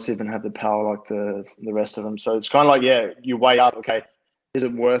explosive and have the power like the rest of them. So it's kind of like, yeah, you weigh up, okay, is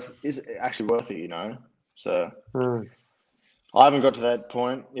it actually worth it, So I haven't got to that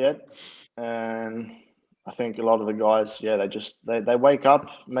point yet. And I think a lot of the guys, yeah, they wake up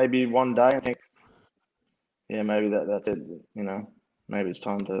maybe one day and think, yeah, maybe that's it, maybe it's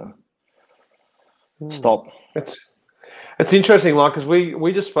time to stop. It's interesting, like, because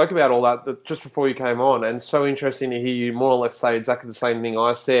we just spoke about all that just before you came on, and so interesting to hear you more or less say exactly the same thing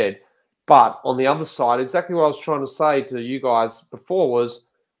I said. But on the other side, exactly what I was trying to say to you guys before was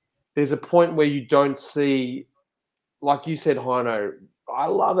there's a point where you don't see, like you said, Heino, I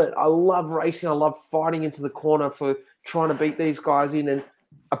love it. I love racing. I love fighting into the corner for trying to beat these guys in, and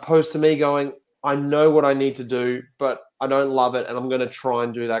opposed to me going, I know what I need to do, but I don't love it, and I'm going to try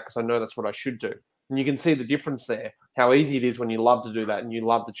and do that because I know that's what I should do. And you can see the difference there, how easy it is when you love to do that and you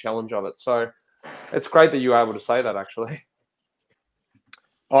love the challenge of it. So it's great that you were able to say that, actually.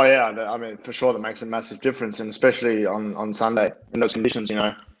 Oh, yeah. I mean, for sure, that makes a massive difference, and especially on Sunday in those conditions,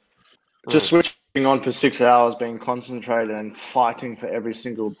 Just switching on for 6 hours, being concentrated and fighting for every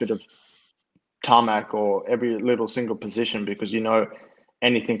single bit of tarmac or every little single position, because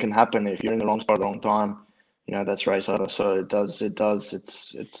anything can happen if you're in the wrong spot at the wrong time. That's race over. So it does.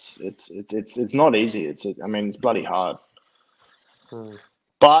 It's not easy. It's bloody hard.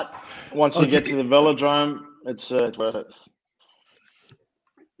 But once you get to the velodrome, it's worth it.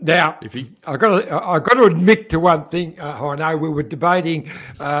 Now, I got to admit to one thing, Heino. We were debating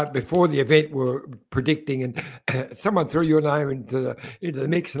before the event. We were predicting, and someone threw your name into the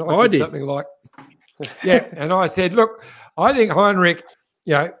mix, and I said something like, "Yeah," and I said, "Look, I think Heinrich.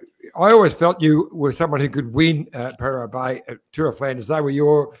 I always felt you were someone who could win Paris-Roubaix, Tour of Flanders. They were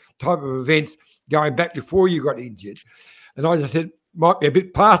your type of events going back before you got injured." And I just said, might be a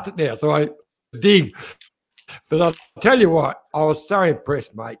bit past it now, so I dig. But I'll tell you what, I was so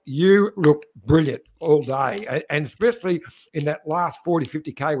impressed, mate. You looked brilliant all day, and especially in that last 40,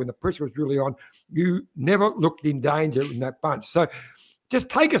 50K when the pressure was really on, you never looked in danger in that bunch. So just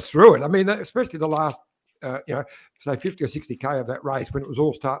take us through it. I mean, especially the last, say 50 or 60K of that race when it was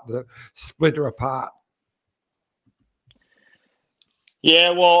all starting to splinter apart. Yeah,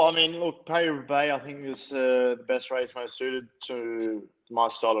 well, I mean, look, Paris-Roubaix, I think, is the best race most suited to my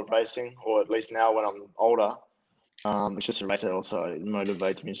style of racing, or at least now when I'm older. It's just a race that also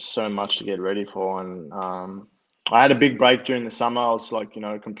motivates me so much to get ready for. And I had a big break during the summer. I was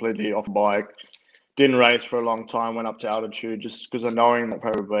completely off the bike. Didn't race for a long time, went up to altitude just because of knowing that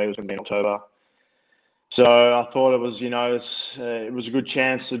Paris-Roubaix was going to be in October. So I thought it was, it was a good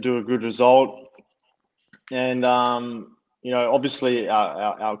chance to do a good result. And obviously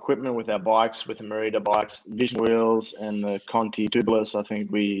our equipment with our bikes, with the Merida bikes, Vision wheels and the Conti tubeless, I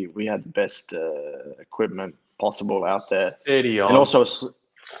think we had the best equipment possible out there. Steady on. And also,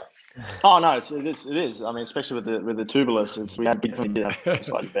 it is. I mean, especially with the tubeless, we definitely did have a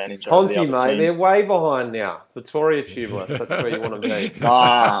slight advantage over the Conti, other mate, teams. they're way behind now. Victoria tubeless, that's where you want to be.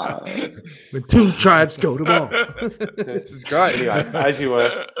 When two tribes go to war. This is great. Anyway, as you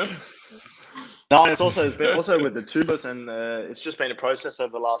were. No, and it's also with the tubeless, and it's just been a process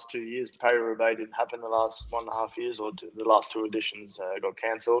over the last 2 years. Paris-Roubaix didn't happen the last 1.5 years, or the last 2 editions got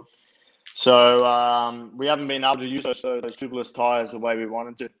cancelled. So we haven't been able to use those tubeless tyres the way we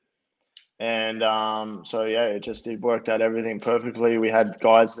wanted to. And it worked out everything perfectly. We had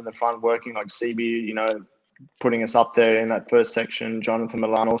guys in the front working like CB, putting us up there in that first section. Jonathan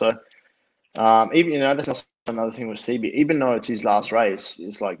Milan also. Even that's also another thing with CB. Even though it's his last race,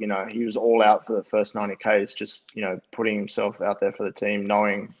 it's like he was all out for the first 90 Ks, just putting himself out there for the team,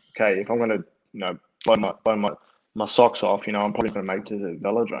 knowing if I'm going to blow my socks off, I'm probably going to make it to the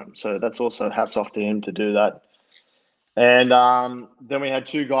velodrome. So that's also hats off to him to do that. And then we had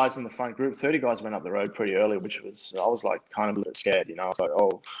 2 guys in the front group. 30 guys went up the road pretty early, I was like kind of a little scared. I was like,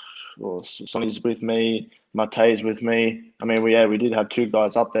 well, Sonny's with me, Mate's with me. I mean, we did have 2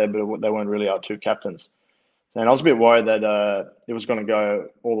 guys up there, but they weren't really our 2 captains. And I was a bit worried that it was going to go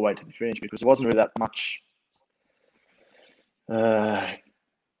all the way to the finish, because it wasn't really that much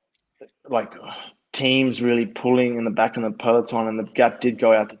teams really pulling in the back of the peloton, and the gap did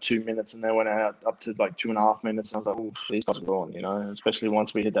go out to 2 minutes, and they went out up to like 2.5 minutes. And I was like, oh, these guys are gone, especially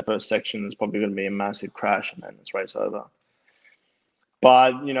once we hit that first section, there's probably going to be a massive crash, and then it's race over.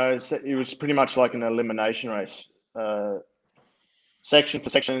 But, it was pretty much like an elimination race. Section for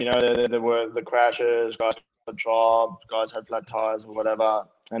section, there were the crashes, guys got dropped, guys had flat tires or whatever.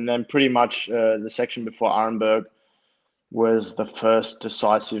 And then pretty much the section before Arenberg was the first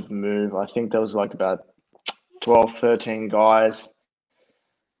decisive move. I think there was like about 12, 13 guys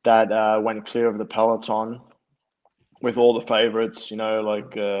that went clear of the peloton with all the favourites,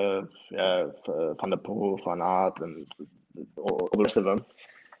 like Van der Poel, Van Aert, and all the rest of them.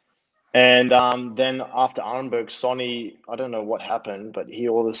 And then after Arenberg, Sonny, I don't know what happened, but he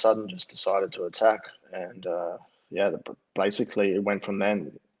all of a sudden just decided to attack. And basically it went from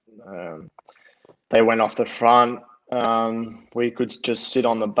then. They went off the front. We could just sit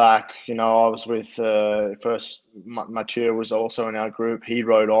on the back. I was with first Mathieu was also in our group. He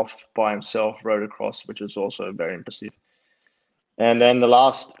rode off by himself, rode across, which was also very impressive. And then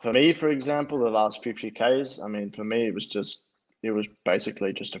for me, for example, the last 50 Ks, I mean, for me, it was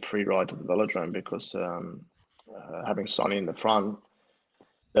basically just a free ride to the velodrome, because having Sonny in the front,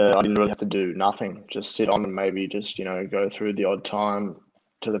 I didn't really have to do nothing. Just sit on and maybe just, go through the odd time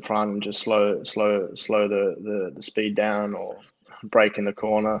to the front and just slow the speed down, or brake in the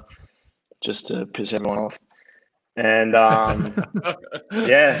corner just to piss everyone off. And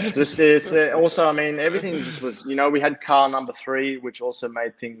it's also, I mean, everything just was, we had car number 3, which also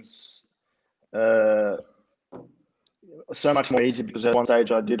made things so much more easy, because at one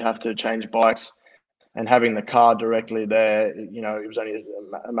stage I did have to change bikes, and having the car directly there, it was only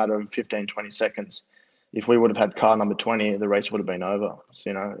a matter of 15, 20 seconds. If we would have had car number 20, the race would have been over.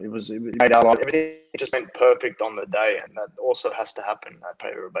 So, it made our life, everything just went perfect on the day, and that also has to happen at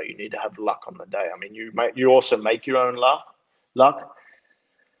Paris-Roubaix. You need to have luck on the day. I mean, you also make your own luck,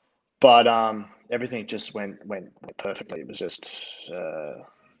 but everything just went perfectly. It was just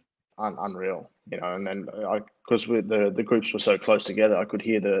unreal, and then because the groups were so close together, I could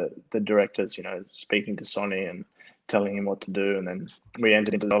hear the directors, speaking to Sonny and telling him what to do, and then we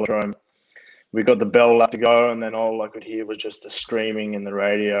entered into the velodrome. We got the bell lap to go, and then all I could hear was just the screaming in the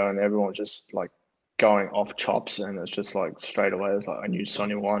radio, and everyone was just like going off chops, and it's just like straight away, it was like I knew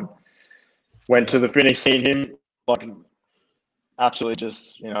Sonny won. Went to the finish, seen him like absolutely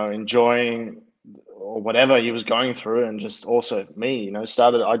just enjoying or whatever he was going through, and just also me, I just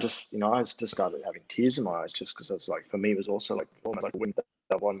started having tears in my eyes, just because it's like, for me, it was also like almost like a win that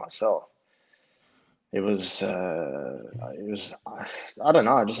I won myself. It was I don't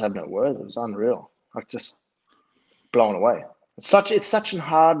know, I just had no words. It was unreal. Like, just blown away. It's such a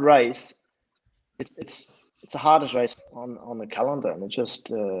hard race. It's the hardest race on the calendar, and it just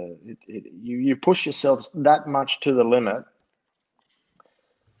you push yourself that much to the limit,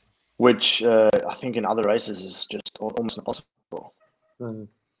 which I think in other races is just almost impossible.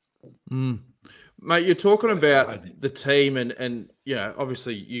 Mate, you're talking about the team, and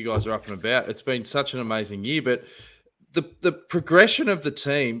obviously you guys are up and about. It's been such an amazing year, but the progression of the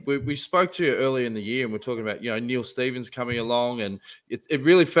team, we spoke to you earlier in the year, and we're talking about, Neil Stevens coming along, and it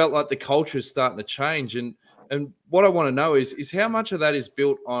really felt like the culture is starting to change. And what I want to know is how much of that is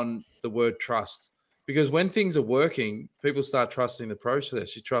built on the word trust? Because when things are working, people start trusting the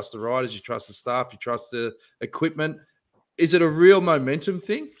process. You trust the riders, you trust the staff, you trust the equipment. Is it a real momentum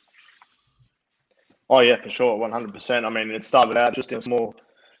thing? Oh yeah, for sure, 100%. I mean, it started out just in small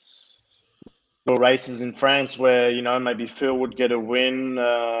races in France where, maybe Phil would get a win,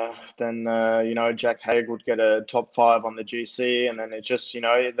 then Jack Haig would get a top 5 on the GC, and then it just,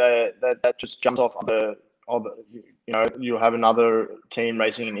 that just jumps off you'll have another team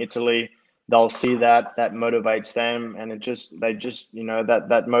racing in Italy. They'll see that motivates them, and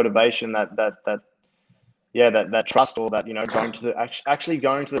that motivation, that trust, or that,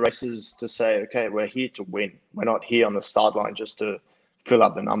 going to the races to say, okay, we're here to win. We're not here on the start line just to fill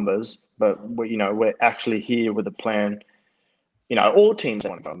up the numbers, but we're actually here with a plan. All teams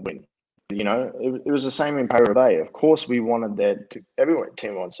want to go and win. It was the same in Paris-Roubaix. Of course, we wanted every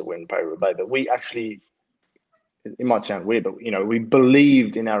team wants to win Paris-Roubaix, but we actually, it might sound weird, but we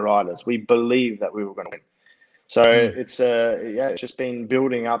believed in our riders. We believed that we were going to win. So it's just been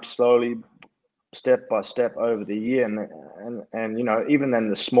building up slowly, step by step over the year, and even then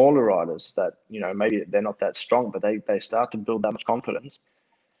the smaller riders that maybe they're not that strong, but they start to build that much confidence.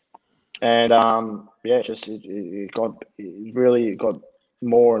 And it really got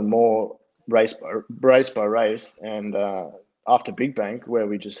more and more race by race, and after Big Bank, where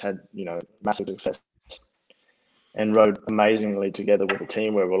we just had massive success and rode amazingly together with the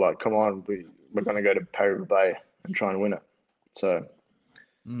team, where we're like, come on, we're going to go to Paris-Roubaix and try and win it. So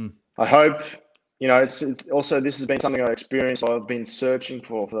I hope, it's also, this has been something I experienced, I've been searching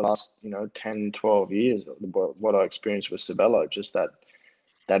for the last 10, 12 years, what I experienced with Sabello, just that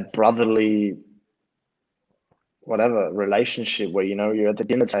brotherly relationship where you're at the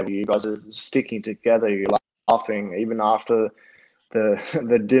dinner table, you guys are sticking together, you're laughing even after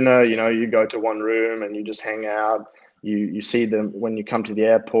the dinner. You go to one room and you just hang out. You see them when you come to the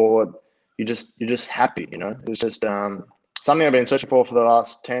airport. You're just happy. It was just something I've been searching for the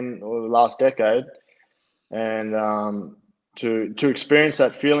last 10 or the last decade, and to experience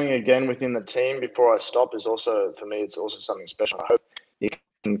that feeling again within the team before I stop is also, for me, it's also something special. I hope it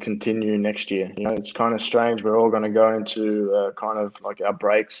can continue next year. It's kind of strange. We're all going to go into kind of like our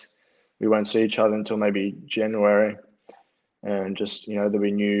breaks. We won't see each other until maybe January. And just, there'll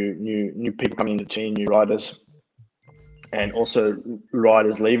be new people coming into the team, new riders, and also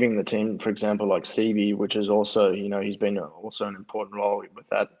riders leaving the team, for example, like CB, which is also, he's been also an important role with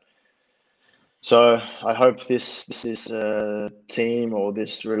that. So I hope this team, or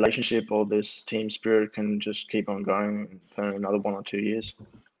this relationship, or this team spirit can just keep on going for another 1 or 2 years.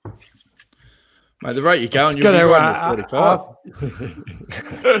 Mate, the rate you're going, you'll be riding at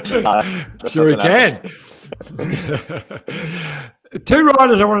 45. Sure he can. 2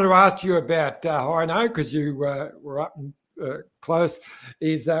 riders I wanted to ask you about, Heino, because you were up close,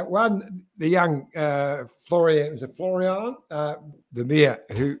 is one, the young Florian, Vermeer,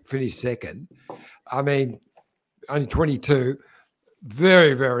 who finished second. I mean, only 22.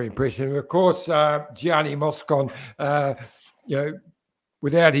 Very, very impressive. And of course, Gianni Moscon,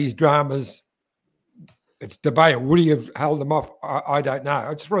 without his dramas, it's debatable. Would he have held them off? I don't know.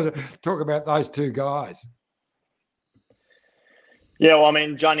 I just wanted to talk about those 2 guys. Yeah, well, I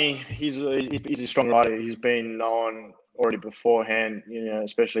mean, Gianni, he's a strong rider. He's been known already beforehand,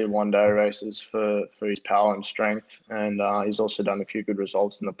 especially in one-day races for his power and strength. And he's also done a few good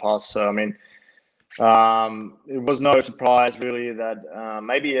results in the past. So, I mean, it was no surprise, really, that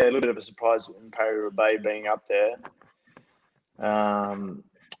maybe a little bit of a surprise in Paris-Roubaix being up there.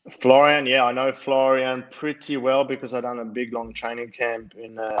 Florian, I know Florian pretty well because I've done a big, long training camp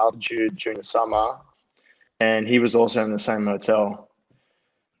in altitude during the summer. And he was also in the same hotel.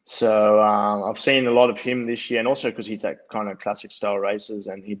 So I've seen a lot of him this year, and also because he's that kind of classic style races,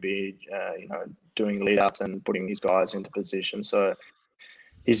 and he'd be, doing lead ups and putting his guys into position. So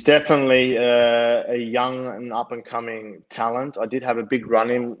he's definitely a young and up and coming talent. I did have a big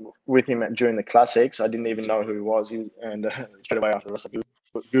run in with him during the classics. I didn't even know who he was, and straight away after the rest, I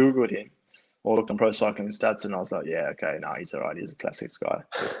Googled him or looked on Pro Cycling Stats, and I was like, yeah, okay, no, he's all right. He's a classics guy.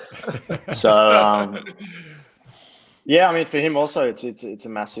 So. Yeah, I mean, for him also, it's a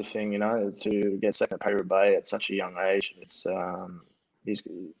massive thing, to get second at Paris-Roubaix at such a young age. It's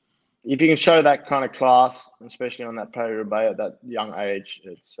if you can show that kind of class, especially on that Paris-Roubaix at that young age,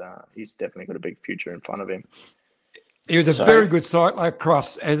 he's definitely got a big future in front of him. He was a very good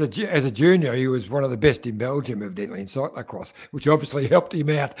cyclocross as a junior. He was one of the best in Belgium, evidently, in cyclocross, which obviously helped him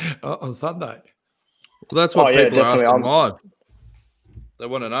out on Sunday. Well, that's what people are definitely. asking live. They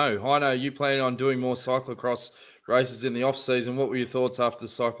want to know. Heino, are you planning on doing more cyclocross races in the off season? What were your thoughts after the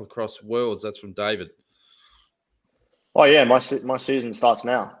cyclocross worlds? That's from David. Oh yeah, my season starts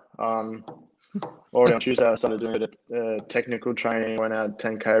now. Already on Tuesday, I started doing a bit of technical training. Went out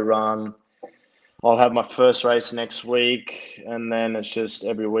 10K run. I'll have my first race next week, and then it's just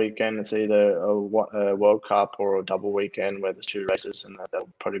every weekend. It's either a World Cup or a double weekend where there's 2 races, and they'll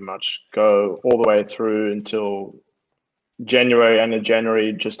pretty much go all the way through until January, end of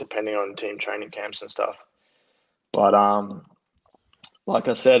January, just depending on team training camps and stuff. But like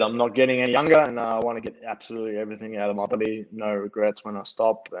I said, I'm not getting any younger, and I want to get absolutely everything out of my body. No regrets when I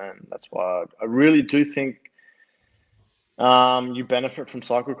stop, and that's why I really do think you benefit from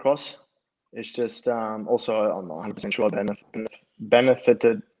cyclocross. It's just also I'm not 100% sure I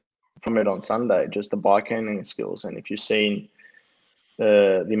benefited from it on Sunday, just the bike handling skills. And if you've seen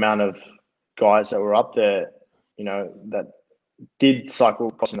the amount of guys that were up there, you know, that did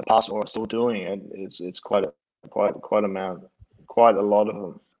cyclocross in the past or are still doing it, it's quite a lot of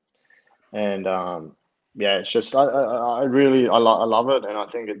them. And yeah, it's just I love it, and I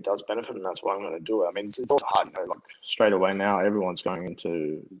think it does benefit, and that's why I'm going to do it. I mean, it's also hard, you know, like straight away now everyone's going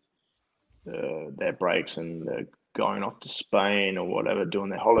into their breaks and they're going off to Spain or whatever, doing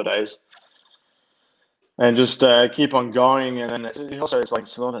their holidays, and just keep on going. And then it's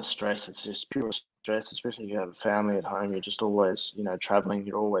a lot of stress. It's just pure stress, especially if you have a family at home. You're just always, you know, traveling.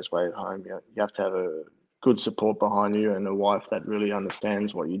 You're always away at home. You have to have a good support behind you and a wife that really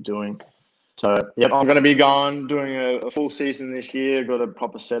understands what you're doing. So yeah, I'm going to be doing a full season this year. Got a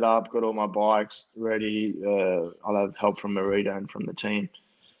proper setup. Got all my bikes ready. I'll have help from Marita and from the team.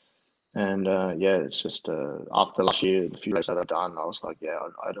 And yeah, it's just after last year, the few races that I've done, I was like, yeah,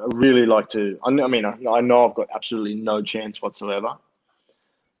 I'd really like to. I mean, I know I've got absolutely no chance whatsoever,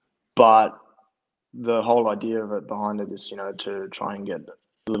 but the whole idea of it behind it is, you know, to try and get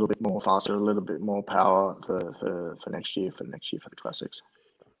a little bit more faster, a little bit more power for next year, for the classics.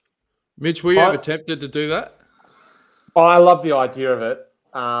 Mitch, were you ever tempted to do that? I love the idea of it.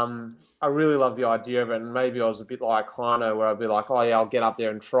 I really love the idea of it, and maybe I was a bit like Heino, where I'd be like, oh yeah, I'll get up there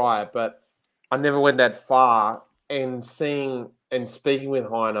and try it, but I never went that far. And seeing and speaking with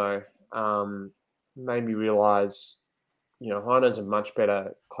Heino made me realise, you know, Heino's a much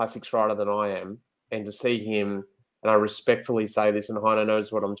better classics rider than I am, and to see him, and I respectfully say this, and Heino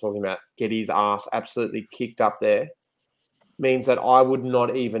knows what I'm talking about, get his ass absolutely kicked up there, means that I would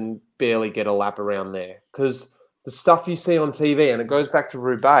not even barely get a lap around there. Because the stuff you see on TV, and it goes back to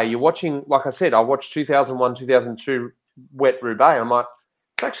Roubaix, you're watching, like I said, I watched 2001, 2002 wet Roubaix. I'm like,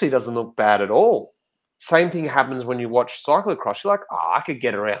 this actually doesn't look bad at all. Same thing happens when you watch cyclocross. You're like, oh, I could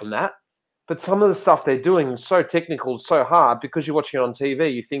get around that. But some of the stuff they're doing is so technical, so hard, because you're watching it on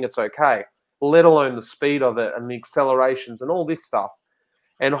TV, you think it's okay, let alone the speed of it and the accelerations and all this stuff.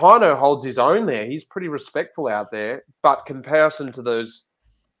 And Heino holds his own there. He's pretty respectful out there. But comparison to those,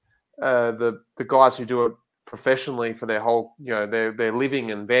 the guys who do it professionally for their whole, you know, their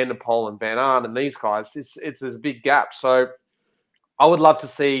living, and Van der Poel and Van Aert and these guys, it's a big gap. So I would love to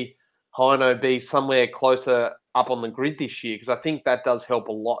see Heino be somewhere closer up on the grid this year, because I think that does help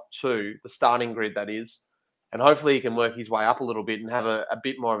a lot too, the starting grid that is. And hopefully he can work his way up a little bit and have a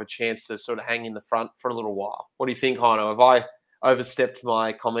bit more of a chance to sort of hang in the front for a little while. What do you think, Heino? Have I overstepped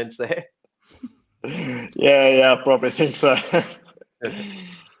my comments there? Yeah, I probably think so.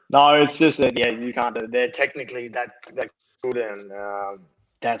 No, it's just that, yeah, you can't. They're technically that good and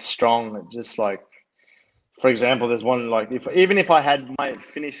that strong. Just like, for example, there's one, like, even if I had my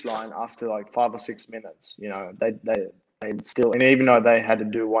finish line after like 5 or 6 minutes, you know, they would still, and even though they had to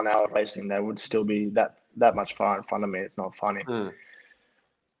do 1 hour racing, they would still be that much far in front of me. It's not funny,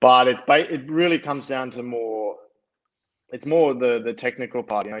 but it really comes down to more. It's more the technical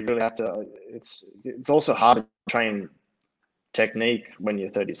part. You know, you really have to. It's also hard to train technique when you're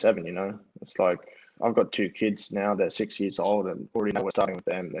 37. You know, it's like, I've got 2 kids now. They're 6 years old, and already know we're starting with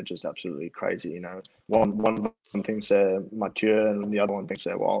them. They're just absolutely crazy. You know, one thinks they're mature, and the other one thinks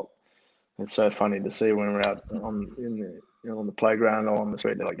they're wild. It's so funny to see when we're out on the playground or on the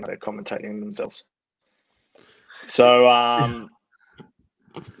street. They're like, you know, they're commentating themselves. So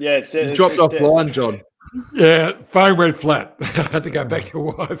yeah, you dropped offline, John. Yeah, phone went flat. I had to go back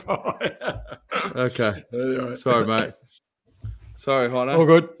to Wi-Fi. Okay. Anyway. Sorry, mate. Sorry, Heino. All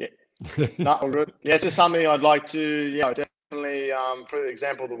good. Yeah. No, all good. Yeah, it's just something I'd like to, definitely, for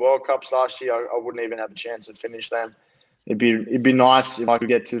example, the World Cups last year, I wouldn't even have a chance to finish them. It'd be nice if I could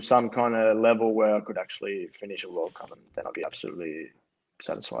get to some kind of level where I could actually finish a World Cup, and then I'd be absolutely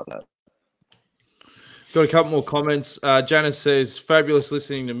satisfied with that. Got a couple more comments. Janice says, fabulous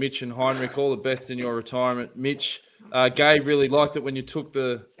listening to Mitch and Heinrich. All the best in your retirement, Mitch. Gay really liked it when you took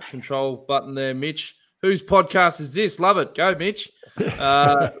the control button there, Mitch. Whose podcast is this? Love it. Go, Mitch. Paul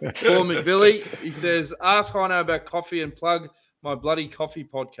McVilly, he says, ask Heino about coffee and plug my bloody coffee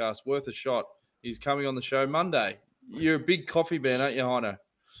podcast. Worth a shot. He's coming on the show Monday. You're a big coffee man, aren't you, Heino?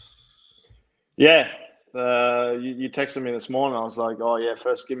 Yeah. You texted me this morning. I was like, oh, yeah,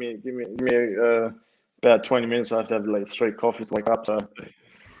 first give me about 20 minutes. I have to have like 3 coffees like that. So,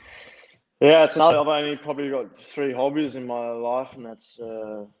 yeah, it's another. I've only probably got 3 hobbies in my life, and that's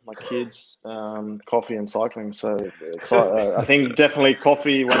my kids, coffee, and cycling. So it's I think definitely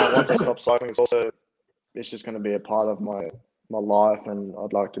coffee. Once I stop cycling, it's just going to be a part of my life, and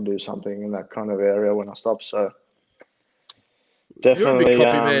I'd like to do something in that kind of area when I stop. So definitely, you're a big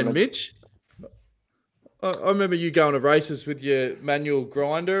coffee man, Mitch. I remember you going to races with your manual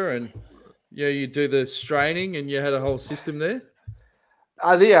grinder, and you do the straining, and you had a whole system there.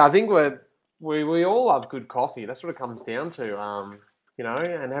 Yeah, I think we all love good coffee. That's what it comes down to, and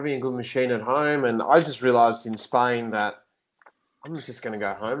having a good machine at home. And I just realised in Spain that I'm just going to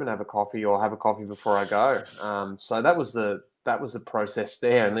go home and have a coffee, or have a coffee before I go. So that was the process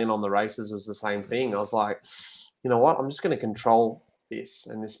there. And then on the races was the same thing. I was like, you know what? I'm just going to control this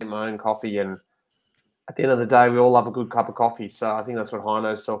and just get my own coffee. And at the end of the day, we all love a good cup of coffee. So I think that's what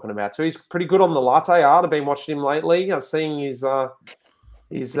Heino's talking about too. He's pretty good on the latte art. I've been watching him lately. I've seen his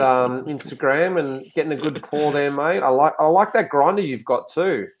Instagram and getting a good pour there, mate. I like that grinder you've got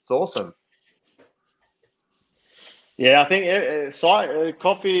too. It's awesome. Yeah, I think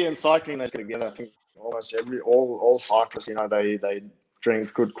coffee and cycling they go together. I think almost all cyclists, they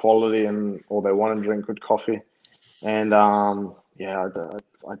drink good quality or they want to drink good coffee. And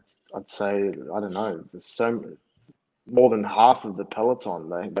I'd say, I don't know, there's more than half of the peloton,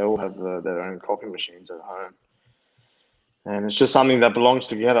 they all have their own coffee machines at home. And it's just something that belongs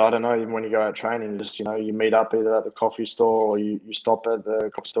together. I don't know, even when you go out training, just, you meet up either at the coffee store or you stop at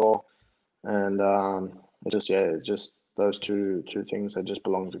the coffee store. And it's just those two things that just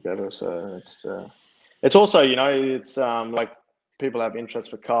belong together. So it's also, it's like people have interest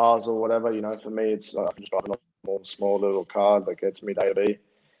for cars or whatever. For me, it's I just drive a small little car that gets me to B.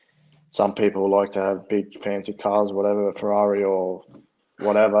 Some people like to have big fancy cars, whatever, a Ferrari or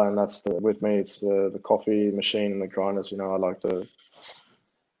whatever, and with me it's the coffee machine and the grinders. I like to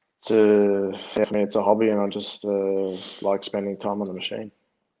for me it's a hobby, and I just like spending time on the machine.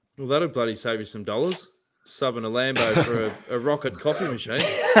 Well, that'll bloody save you some dollars, subbing a Lambo for a rocket coffee machine.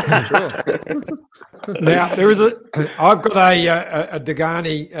 Sure. Now I've got a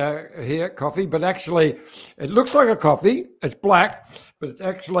Degani here coffee, but actually it looks like a coffee. It's black, but it's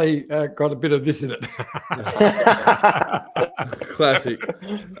actually got a bit of this in it. Classic.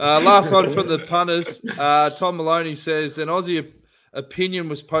 Last one from the punters. Tom Maloney says, an Aussie opinion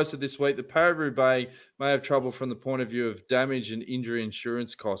was posted this week. The Paris-Roubaix may have trouble from the point of view of damage and injury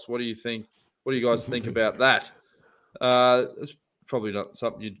insurance costs. What do you think? What do you guys think about that? It's probably not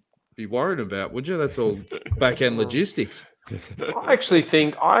something you'd be worried about, would you? That's all back-end logistics. I actually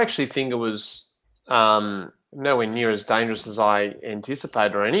think it was nowhere near as dangerous as I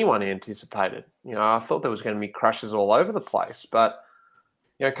anticipated or anyone anticipated. I thought there was going to be crashes all over the place. But,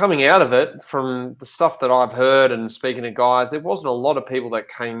 coming out of it, from the stuff that I've heard and speaking to guys, there wasn't a lot of people that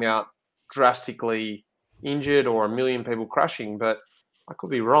came out drastically injured or a million people crashing. But I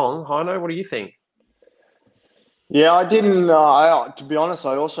could be wrong. Heino, what do you think? Yeah, I didn't. To be honest,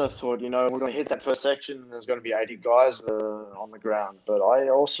 I also thought, we're going to hit that first section and there's going to be 80 guys on the ground. But I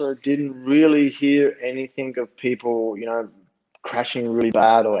also didn't really hear anything of people, crashing really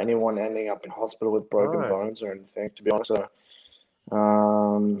bad or anyone ending up in hospital with broken bones or anything, to be honest. So,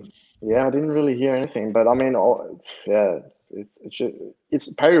 I didn't really hear anything. But I mean, it's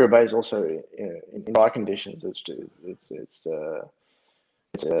Paris-Roubaix also in dry conditions. It's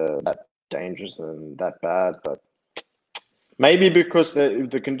that dangerous and that bad, but maybe because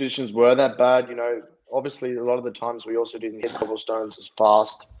the conditions were that bad, obviously a lot of the times we also didn't hit cobblestones as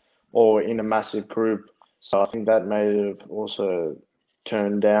fast or in a massive group. So I think that may have also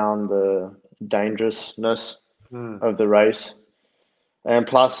turned down the dangerousness of the race. And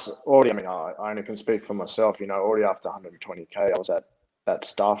plus, already, I only can speak for myself, already after 120K, I was that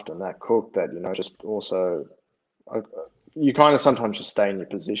stuffed and that cooked that, just also, you kind of sometimes just stay in your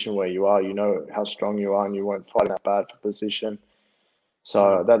position where you are, how strong you are, and you won't fight that bad for position.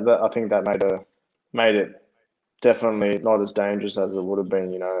 So that I think that made it definitely not as dangerous as it would have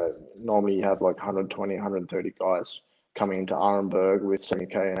been. Normally you have like 120, 130 guys coming into Arenberg with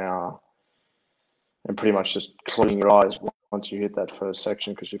 70K an hour and pretty much just closing your eyes once you hit that first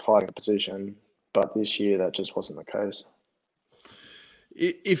section because you're fighting a position. But this year, that just wasn't the case.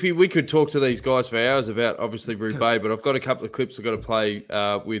 If we could talk to these guys for hours about obviously Roubaix, but I've got a couple of clips I've got to play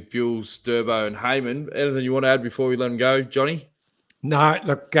with Bewls, Durbo, and Hayman. Anything you want to add before we let them go, Johnny? No,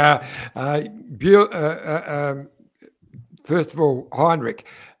 look, first of all, Heinrich,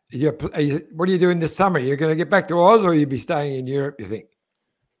 what are you doing this summer? You're going to get back to Oz, or you'll be staying in Europe, you think?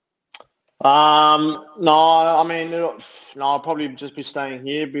 No, I mean, no, I'll probably just be staying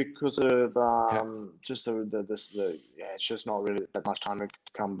here because of just it's just not really that much time to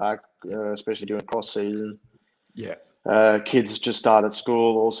come back, especially during cross season. Yeah. Kids just started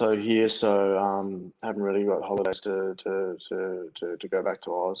school also here, so haven't really got holidays to go back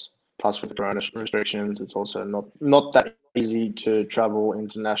to Oz. Plus, with the corona restrictions, it's also not that easy to travel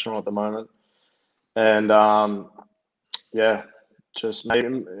international at the moment. And just maybe,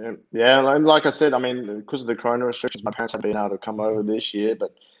 like I said, I mean, because of the corona restrictions, my parents have been able to come over this year,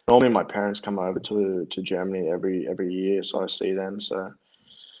 but normally my parents come over to Germany every year, so I see them. So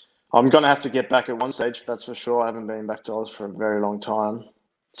I'm going to have to get back at one stage, that's for sure. I haven't been back to Oz for a very long time.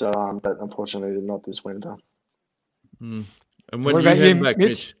 So, but unfortunately, not this winter. And when are you heading back,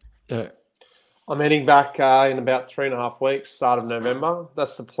 Mitch? I'm heading back in about 3.5 weeks, start of November.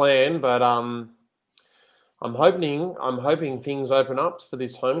 That's the plan, but I'm hoping things open up for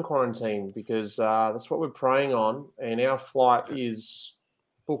this home quarantine because that's what we're praying on. And our flight is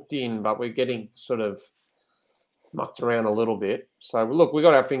booked in, but we're getting sort of mucked around a little bit. So look, we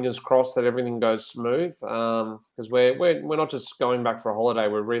got our fingers crossed that everything goes smooth because we're not just going back for a holiday.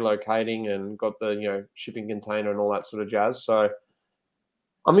 We're relocating and got the shipping container and all that sort of jazz. So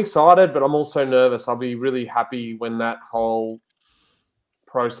I'm excited, but I'm also nervous. I'll be really happy when that whole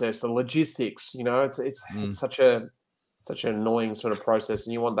process, the logistics, it's such an annoying sort of process,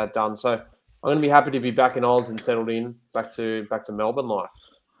 and you want that done. So I'm going to be happy to be back in Oz and settled in back to Melbourne life.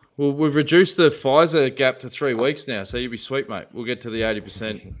 Well, we've reduced the Pfizer gap to 3 weeks now, so you'll be sweet, mate. We'll get to the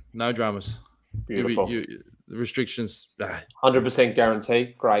 80%. No dramas. Beautiful. The restrictions, 100%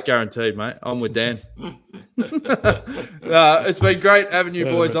 guaranteed. Great. Guaranteed, mate. I'm with Dan. It's been great having you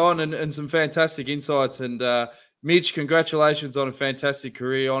boys on and some fantastic insights. And Mitch, congratulations on a fantastic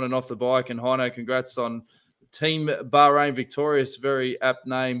career on and off the bike. And Heino, congrats on Team Bahrain Victorious, very apt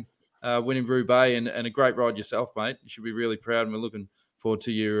name, winning Roubaix and a great ride yourself, mate. You should be really proud, and we're looking forward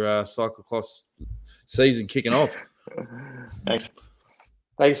to your cyclocross season kicking off.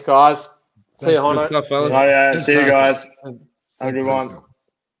 Thanks, guys. See you, Heino. Stuff, fellas. Oh, yeah. See you guys. Have a good one.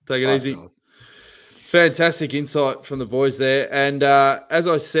 Take it easy. Fantastic insight from the boys there. And as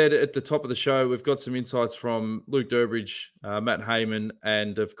I said at the top of the show, we've got some insights from Luke Durbridge, Matt Hayman,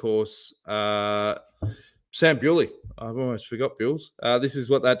 and, of course, Sam Bewley. I've almost forgot Bewls. This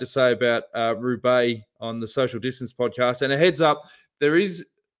is what they had to say about Roubaix on the Social Distance podcast. And a heads up,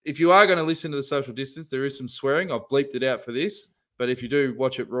 if you are going to listen to the Social Distance, there is some swearing. I've bleeped it out for this. But if you do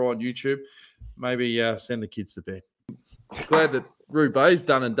watch it raw on YouTube, maybe send the kids to bed. Glad that Roubaix is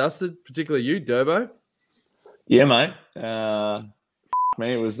done and dusted, particularly you, Durbo. Yeah, mate. Man,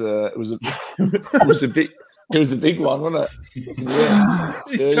 it was a big one, wasn't it? Yeah.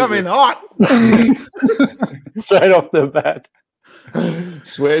 He's coming hot. Straight off the bat.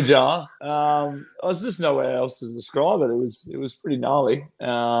 Swear jar. I was just nowhere else to describe it. It was pretty gnarly.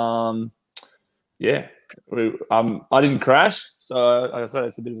 I didn't crash, so like I said,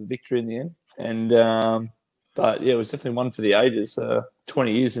 it's a bit of a victory in the end. And but yeah, it was definitely one for the ages.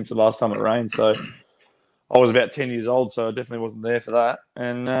 20 years since the last time it rained, so I was about 10 years old, so I definitely wasn't there for that.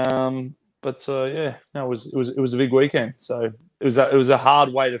 And it was a big weekend. So it was a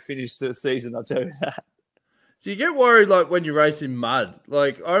hard way to finish the season, I'll tell you that. Do you get worried like when you race in mud?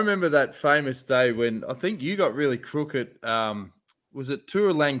 Like I remember that famous day when I think you got really crooked. Was it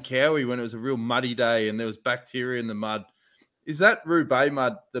Tour Langkawi when it was a real muddy day and there was bacteria in the mud? Is that Roubaix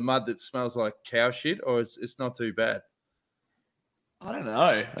mud the mud that smells like cow shit, or it's not too bad? I don't know.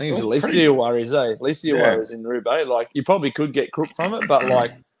 I think it's at least your worries, eh? At least your worries in Roubaix. Like you probably could get crook from it, but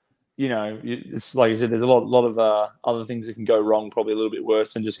like it's like you said, there's a lot of other things that can go wrong. Probably a little bit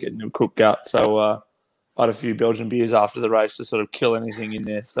worse than just getting a crook gut. So I had a few Belgian beers after the race to sort of kill anything in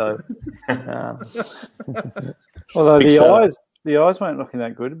there. So, although the eyes weren't looking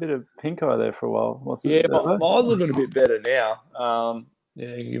that good. A bit of pink eye there for a while, wasn't it? Yeah, my eyes looking a bit better now.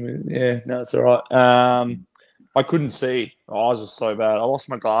 No, it's all right. I couldn't see. My eyes were so bad. I lost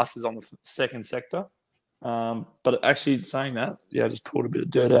my glasses on the second sector. But actually saying that, I just pulled a bit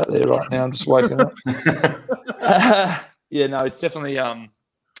of dirt out there right now. I'm just waking up. It's definitely it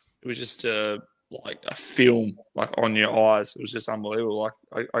was just like a film like on your eyes. It was just unbelievable.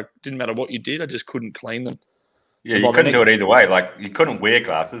 Like I didn't matter what you did, I just couldn't clean them. Yeah, you couldn't do it either way. Like, you couldn't wear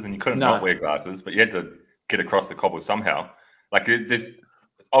glasses and you couldn't not wear glasses, but you had to get across the cobble somehow. Like, there's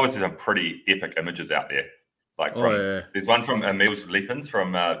obviously some pretty epic images out there. Like, there's one from Emil's Leepens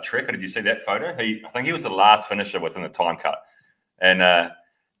from Trek. Did you see that photo? I think he was the last finisher within the time cut. And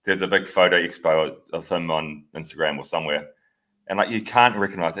there's a big photo expo of him on Instagram or somewhere. And, like, you can't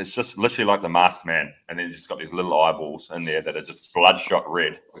recognize it. It's just literally like the Masked Man. And then you just got these little eyeballs in there that are just bloodshot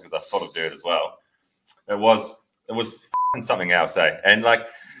red, because I thought of dirt as well. It was something else, eh? And, like,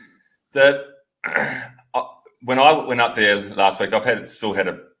 when I went up there last week, I've still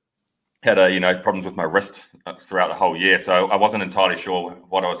had problems with my wrist throughout the whole year. So I wasn't entirely sure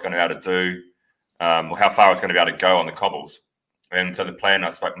what I was going to be able to do, or how far I was going to be able to go on the cobbles. And so the plan,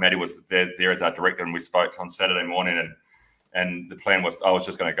 Maddie was there as our director, and we spoke on Saturday morning, and the plan was I was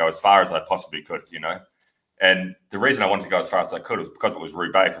just going to go as far as I possibly could, you know. And the reason I wanted to go as far as I could was because it was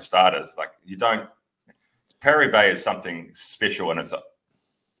Roubaix for starters. Like, Paris-Roubaix is something special, and it's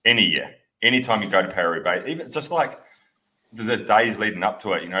any year. Anytime you go to Paris-Roubaix, even just like the days leading up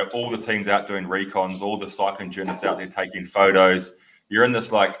to it, you know, all the teams out doing recons, all the cycling journalists out there taking photos. You're in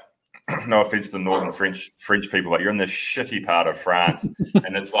this, like, no offense to the northern French people, but you're in this shitty part of France,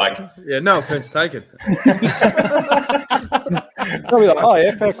 and it's like, yeah, no offense taken. Probably like, oh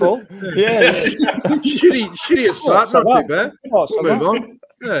yeah, fair call. Yeah. shitty as fuck, not too bad. We'll move on.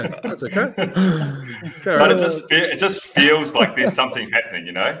 Yeah, that's okay. But it just feels like there's something happening,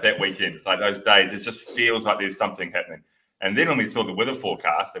 you know, that weekend, like those days. It just feels like there's something happening. And then when we saw the weather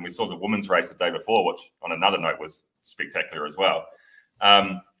forecast and we saw the women's race the day before, which on another note was spectacular as well,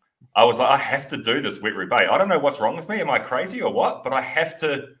 I was like, I have to do this wet Roubaix. I don't know what's wrong with me. Am I crazy or what? But I have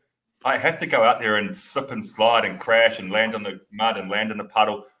to go out there and slip and slide and crash and land on the mud and land in a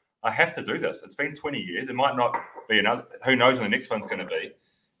puddle. I have to do this. It's been 20 years. It might not be another. Who knows when the next one's going to be?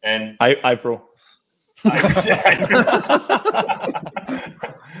 And April. But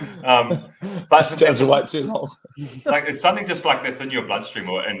to wait too long. Like, it's something just like that's in your bloodstream,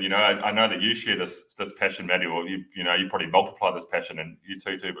 and you know, I know that you share this passion, Maddie, or you probably multiply this passion, and you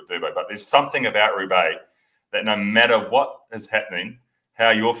too, Durbo. But there's something about Roubaix that no matter what is happening, how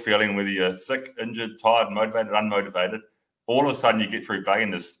you're feeling, whether you're sick, injured, tired, motivated, unmotivated, all of a sudden you get through Roubaix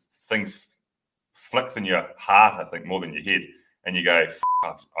and this thing flicks in your heart, I think, more than your head, and you go,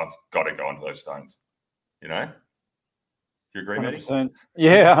 I've got to go onto those stones. You know? Do you agree, Maddie? 100%.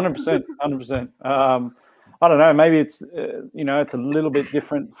 Yeah, 100%. 100%. I don't know. Maybe it's it's a little bit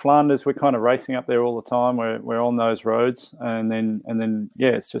different. Flanders, we're kind of racing up there all the time. We're on those roads, and then yeah,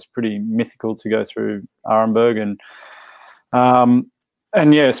 it's just pretty mythical to go through Arenberg,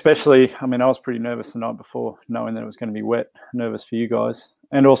 and yeah, especially. I mean, I was pretty nervous the night before, knowing that it was going to be wet. Nervous for you guys,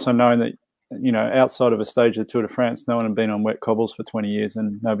 and also knowing that, you know, outside of a stage of the Tour de France, no one had been on wet cobbles for 20 years,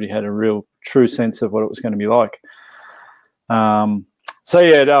 and nobody had a real true sense of what it was going to be like. So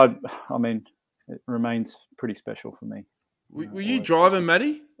yeah, I mean, it remains pretty special for me. Were you driving,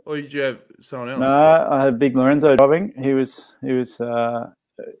 Matty, or did you have someone else? No, I had Big Lorenzo driving. He was he was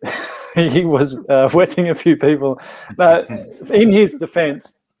wetting a few people. In his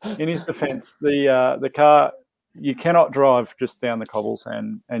defence, the car, you cannot drive just down the cobbles,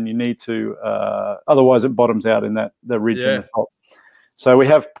 and you need to, otherwise it bottoms out in the ridge on the top. So we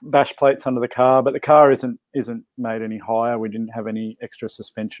have bash plates under the car, but the car isn't made any higher. We didn't have any extra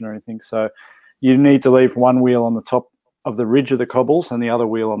suspension or anything. So you need to leave one wheel on the top of the ridge of the cobbles and the other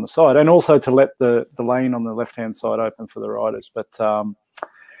wheel on the side, and also to let the lane on the left-hand side open for the riders. But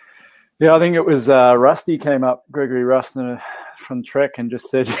yeah, I think it was Rusty came up, Gregory Rust from Trek, and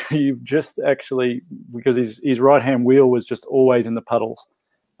just said, you've just actually, because his right-hand wheel was just always in the puddles,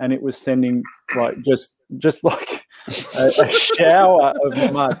 and it was sending like just like a shower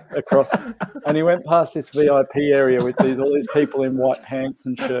of mud across. And he went past this VIP area with all these people in white pants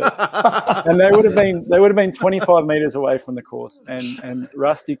and shirts, and they would have been 25 meters away from the course. And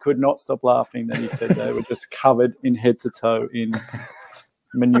Rusty could not stop laughing that he said they were just covered in head to toe in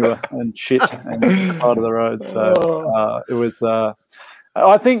manure and shit and the side of the road. So it was.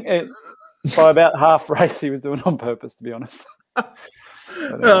 I think by about half race he was doing it on purpose, to be honest.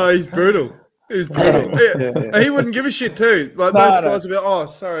 Oh, he's brutal. He's brutal. Yeah. He wouldn't give a shit too. Like those guys would be, oh,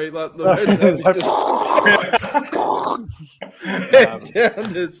 sorry, like the head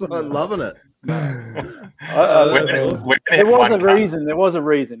down, just like loving it. There was a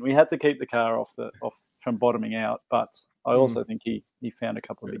reason. We had to keep the car off from bottoming out, but I also think he found a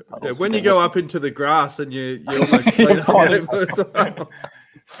couple of big puddles. Yeah, when you go up into the grass and you almost clean up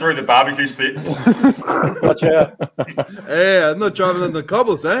through the barbecue set. Watch out. Yeah, I'm not driving in the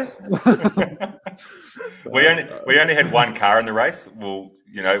cobbles, eh? We only had one car in the race. Well,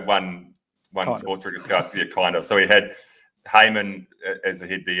 you know, one Sports Director's car. Yeah, kind of. So he had Hayman as the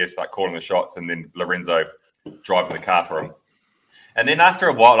head DS, like calling the shots, and then Lorenzo driving the car for him. And then after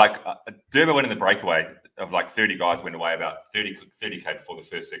a while, like Durbo went in the breakaway of like 30 guys went away about 30K before the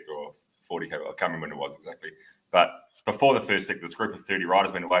first sector, or 40K. I can't remember when it was exactly. But before the first sector, this group of 30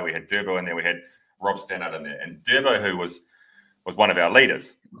 riders went away. We had Durbo in there. We had Rob Stannard in there. And Durbo, who was one of our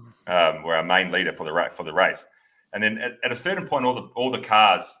leaders, were our main leader for the race. And then at a certain point, all the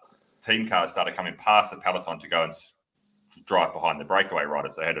cars, team cars, started coming past the peloton to go and drive behind the breakaway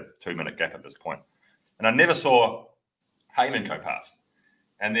riders. They had a 2-minute gap at this point. And I never saw Hayman go past.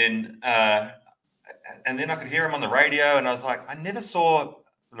 And then I could hear him on the radio, and I was like, I never saw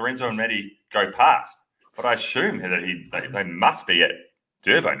Lorenzo and Matty go past. But I assume that they must be at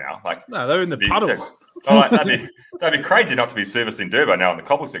Durbo now. Like, no, they're in the puddles. That'd be crazy not to be servicing Durbo now in the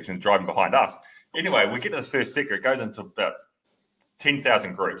cobble section, driving behind us. Anyway, we get to the first sector. It goes into about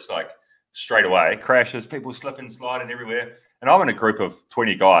 10,000 groups, like straight away. Crashes, people slipping, sliding everywhere. And I'm in a group of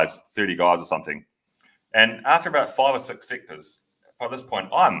 20 guys, 30 guys or something. And after about 5 or 6 sectors, by this point,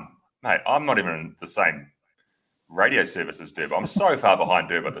 I'm not even in the same radio service as Durbo. I'm so far behind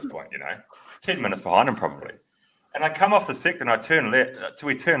Durbo at this point, 10 minutes behind him probably. And I come off the sector and I turn left.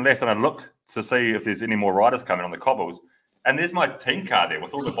 We turn left and I look to see if there's any more riders coming on the cobbles. And there's my team car there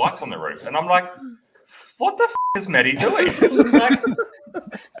with all the bikes on the roof. And I'm like, what the is Matty doing? Like,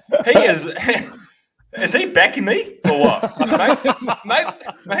 he is he backing me or what?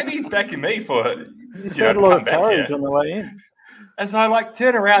 Maybe he's backing me for a lot of courage on the way in. And so I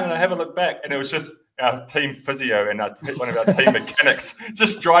turn around and I have a look back, and it was just our team physio and one of our team mechanics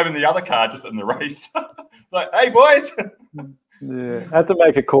just driving the other car just in the race. Like, hey boys. Yeah, I had to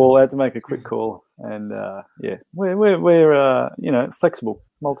make a call. I had to make a quick call, and we're flexible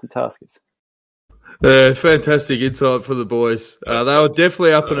multitaskers. Fantastic insight for the boys. They were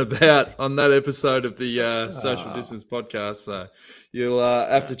definitely up and about on that episode of the Social Distance podcast. So you'll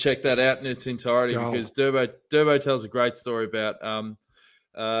have to check that out in its entirety because Durbo tells a great story about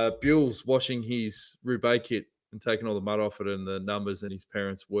Bewles washing his Roubaix kit and taking all the mud off it and the numbers, and his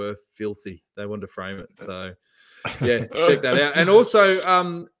parents were filthy. They wanted to frame it. So, yeah, check that out. And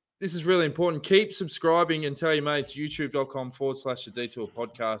also, this is really important. Keep subscribing and tell your mates, youtube.com/The Detour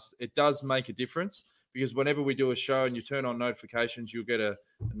Podcast. It does make a difference because whenever we do a show and you turn on notifications, you'll get a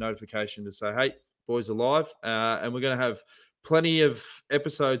notification to say, hey, boys are live. And we're going to have plenty of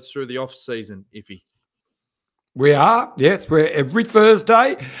episodes through the off season, Iffy. We are, yes. We're every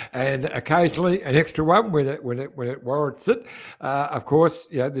Thursday, and occasionally an extra one when it warrants it. Of course,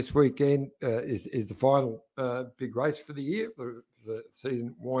 this weekend is the final big race for the year. The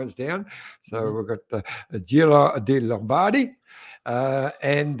season winds down, so we've got the Giro di Lombardy,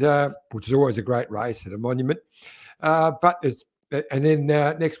 and which is always a great race at a monument. And then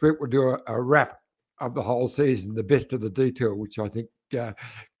next week we'll do a wrap of the whole season, the best of the detour, which I think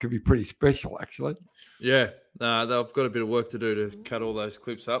could be pretty special, actually. Yeah, they've got a bit of work to do to cut all those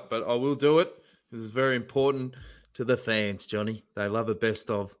clips up, but I will do it because it's very important to the fans, Johnny. They love a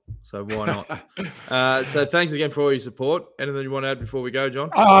best of, so why not? So thanks again for all your support. Anything you want to add before we go, John?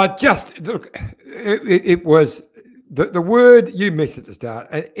 Just look, it was the word you missed at the start,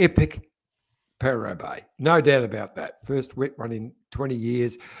 an epic Paris-Roubaix. No doubt about that. First wet one in 20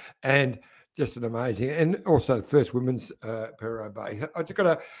 years and just an amazing, and also the first women's Paris-Roubaix. I just got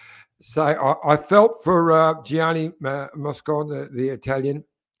to say, I felt for Gianni Moscon, the Italian,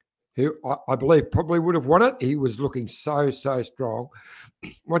 who I believe probably would have won it. He was looking so strong.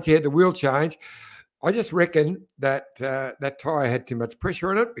 Once he had the wheel change, I just reckon that that tyre had too much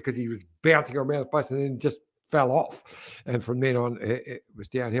pressure on it because he was bouncing around the place and then just fell off. And from then on, it was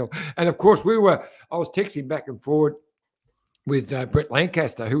downhill. And of course, I was texting back and forward with Brett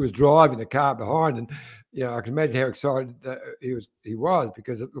Lancaster, who was driving the car behind, and I can imagine how excited he was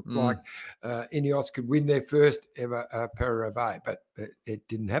because it looked like Ineos could win their first ever Paris-Roubaix, but it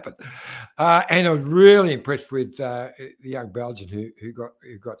didn't happen. And I was really impressed with the young Belgian who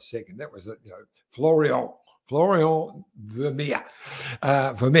got second. That was Florian Vermeersch,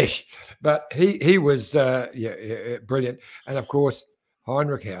 but he was brilliant. And of course,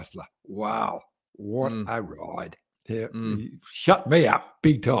 Heinrich Haussler. Wow, what a ride! Yeah, he shut me up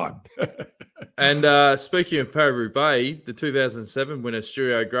big time. And speaking of Paris-Roubaix, the 2007 winner,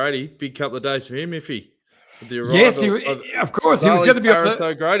 Stewie O'Grady, big couple of days for him, Iffy. Yes, of course. He was going to be on the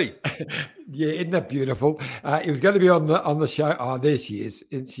O'Grady. Yeah, isn't that beautiful? He was going to be on the show. Oh, there she is.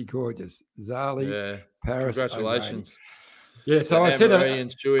 Isn't she gorgeous? Zali, Paris. Congratulations. O'Grady. Yeah, so I said and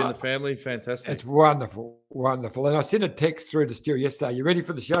Stewie and the family, fantastic. It's wonderful. And I sent a text through to Stewie yesterday. You ready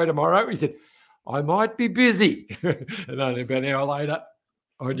for the show tomorrow? He said, I might be busy. And only about an hour later,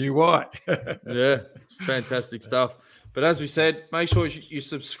 I knew why. Yeah, fantastic stuff. But as we said, make sure you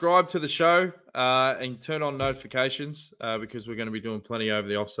subscribe to the show and turn on notifications because we're going to be doing plenty over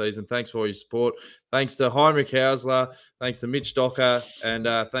the off-season. Thanks for all your support. Thanks to Heinrich Haussler. Thanks to Mitch Docker. And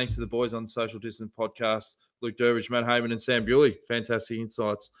thanks to the boys on the Social Distance Podcast, Luke Durbridge, Matt Hayman and Sam Bewley. Fantastic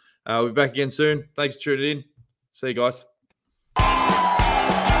insights. We'll be back again soon. Thanks for tuning in. See you guys.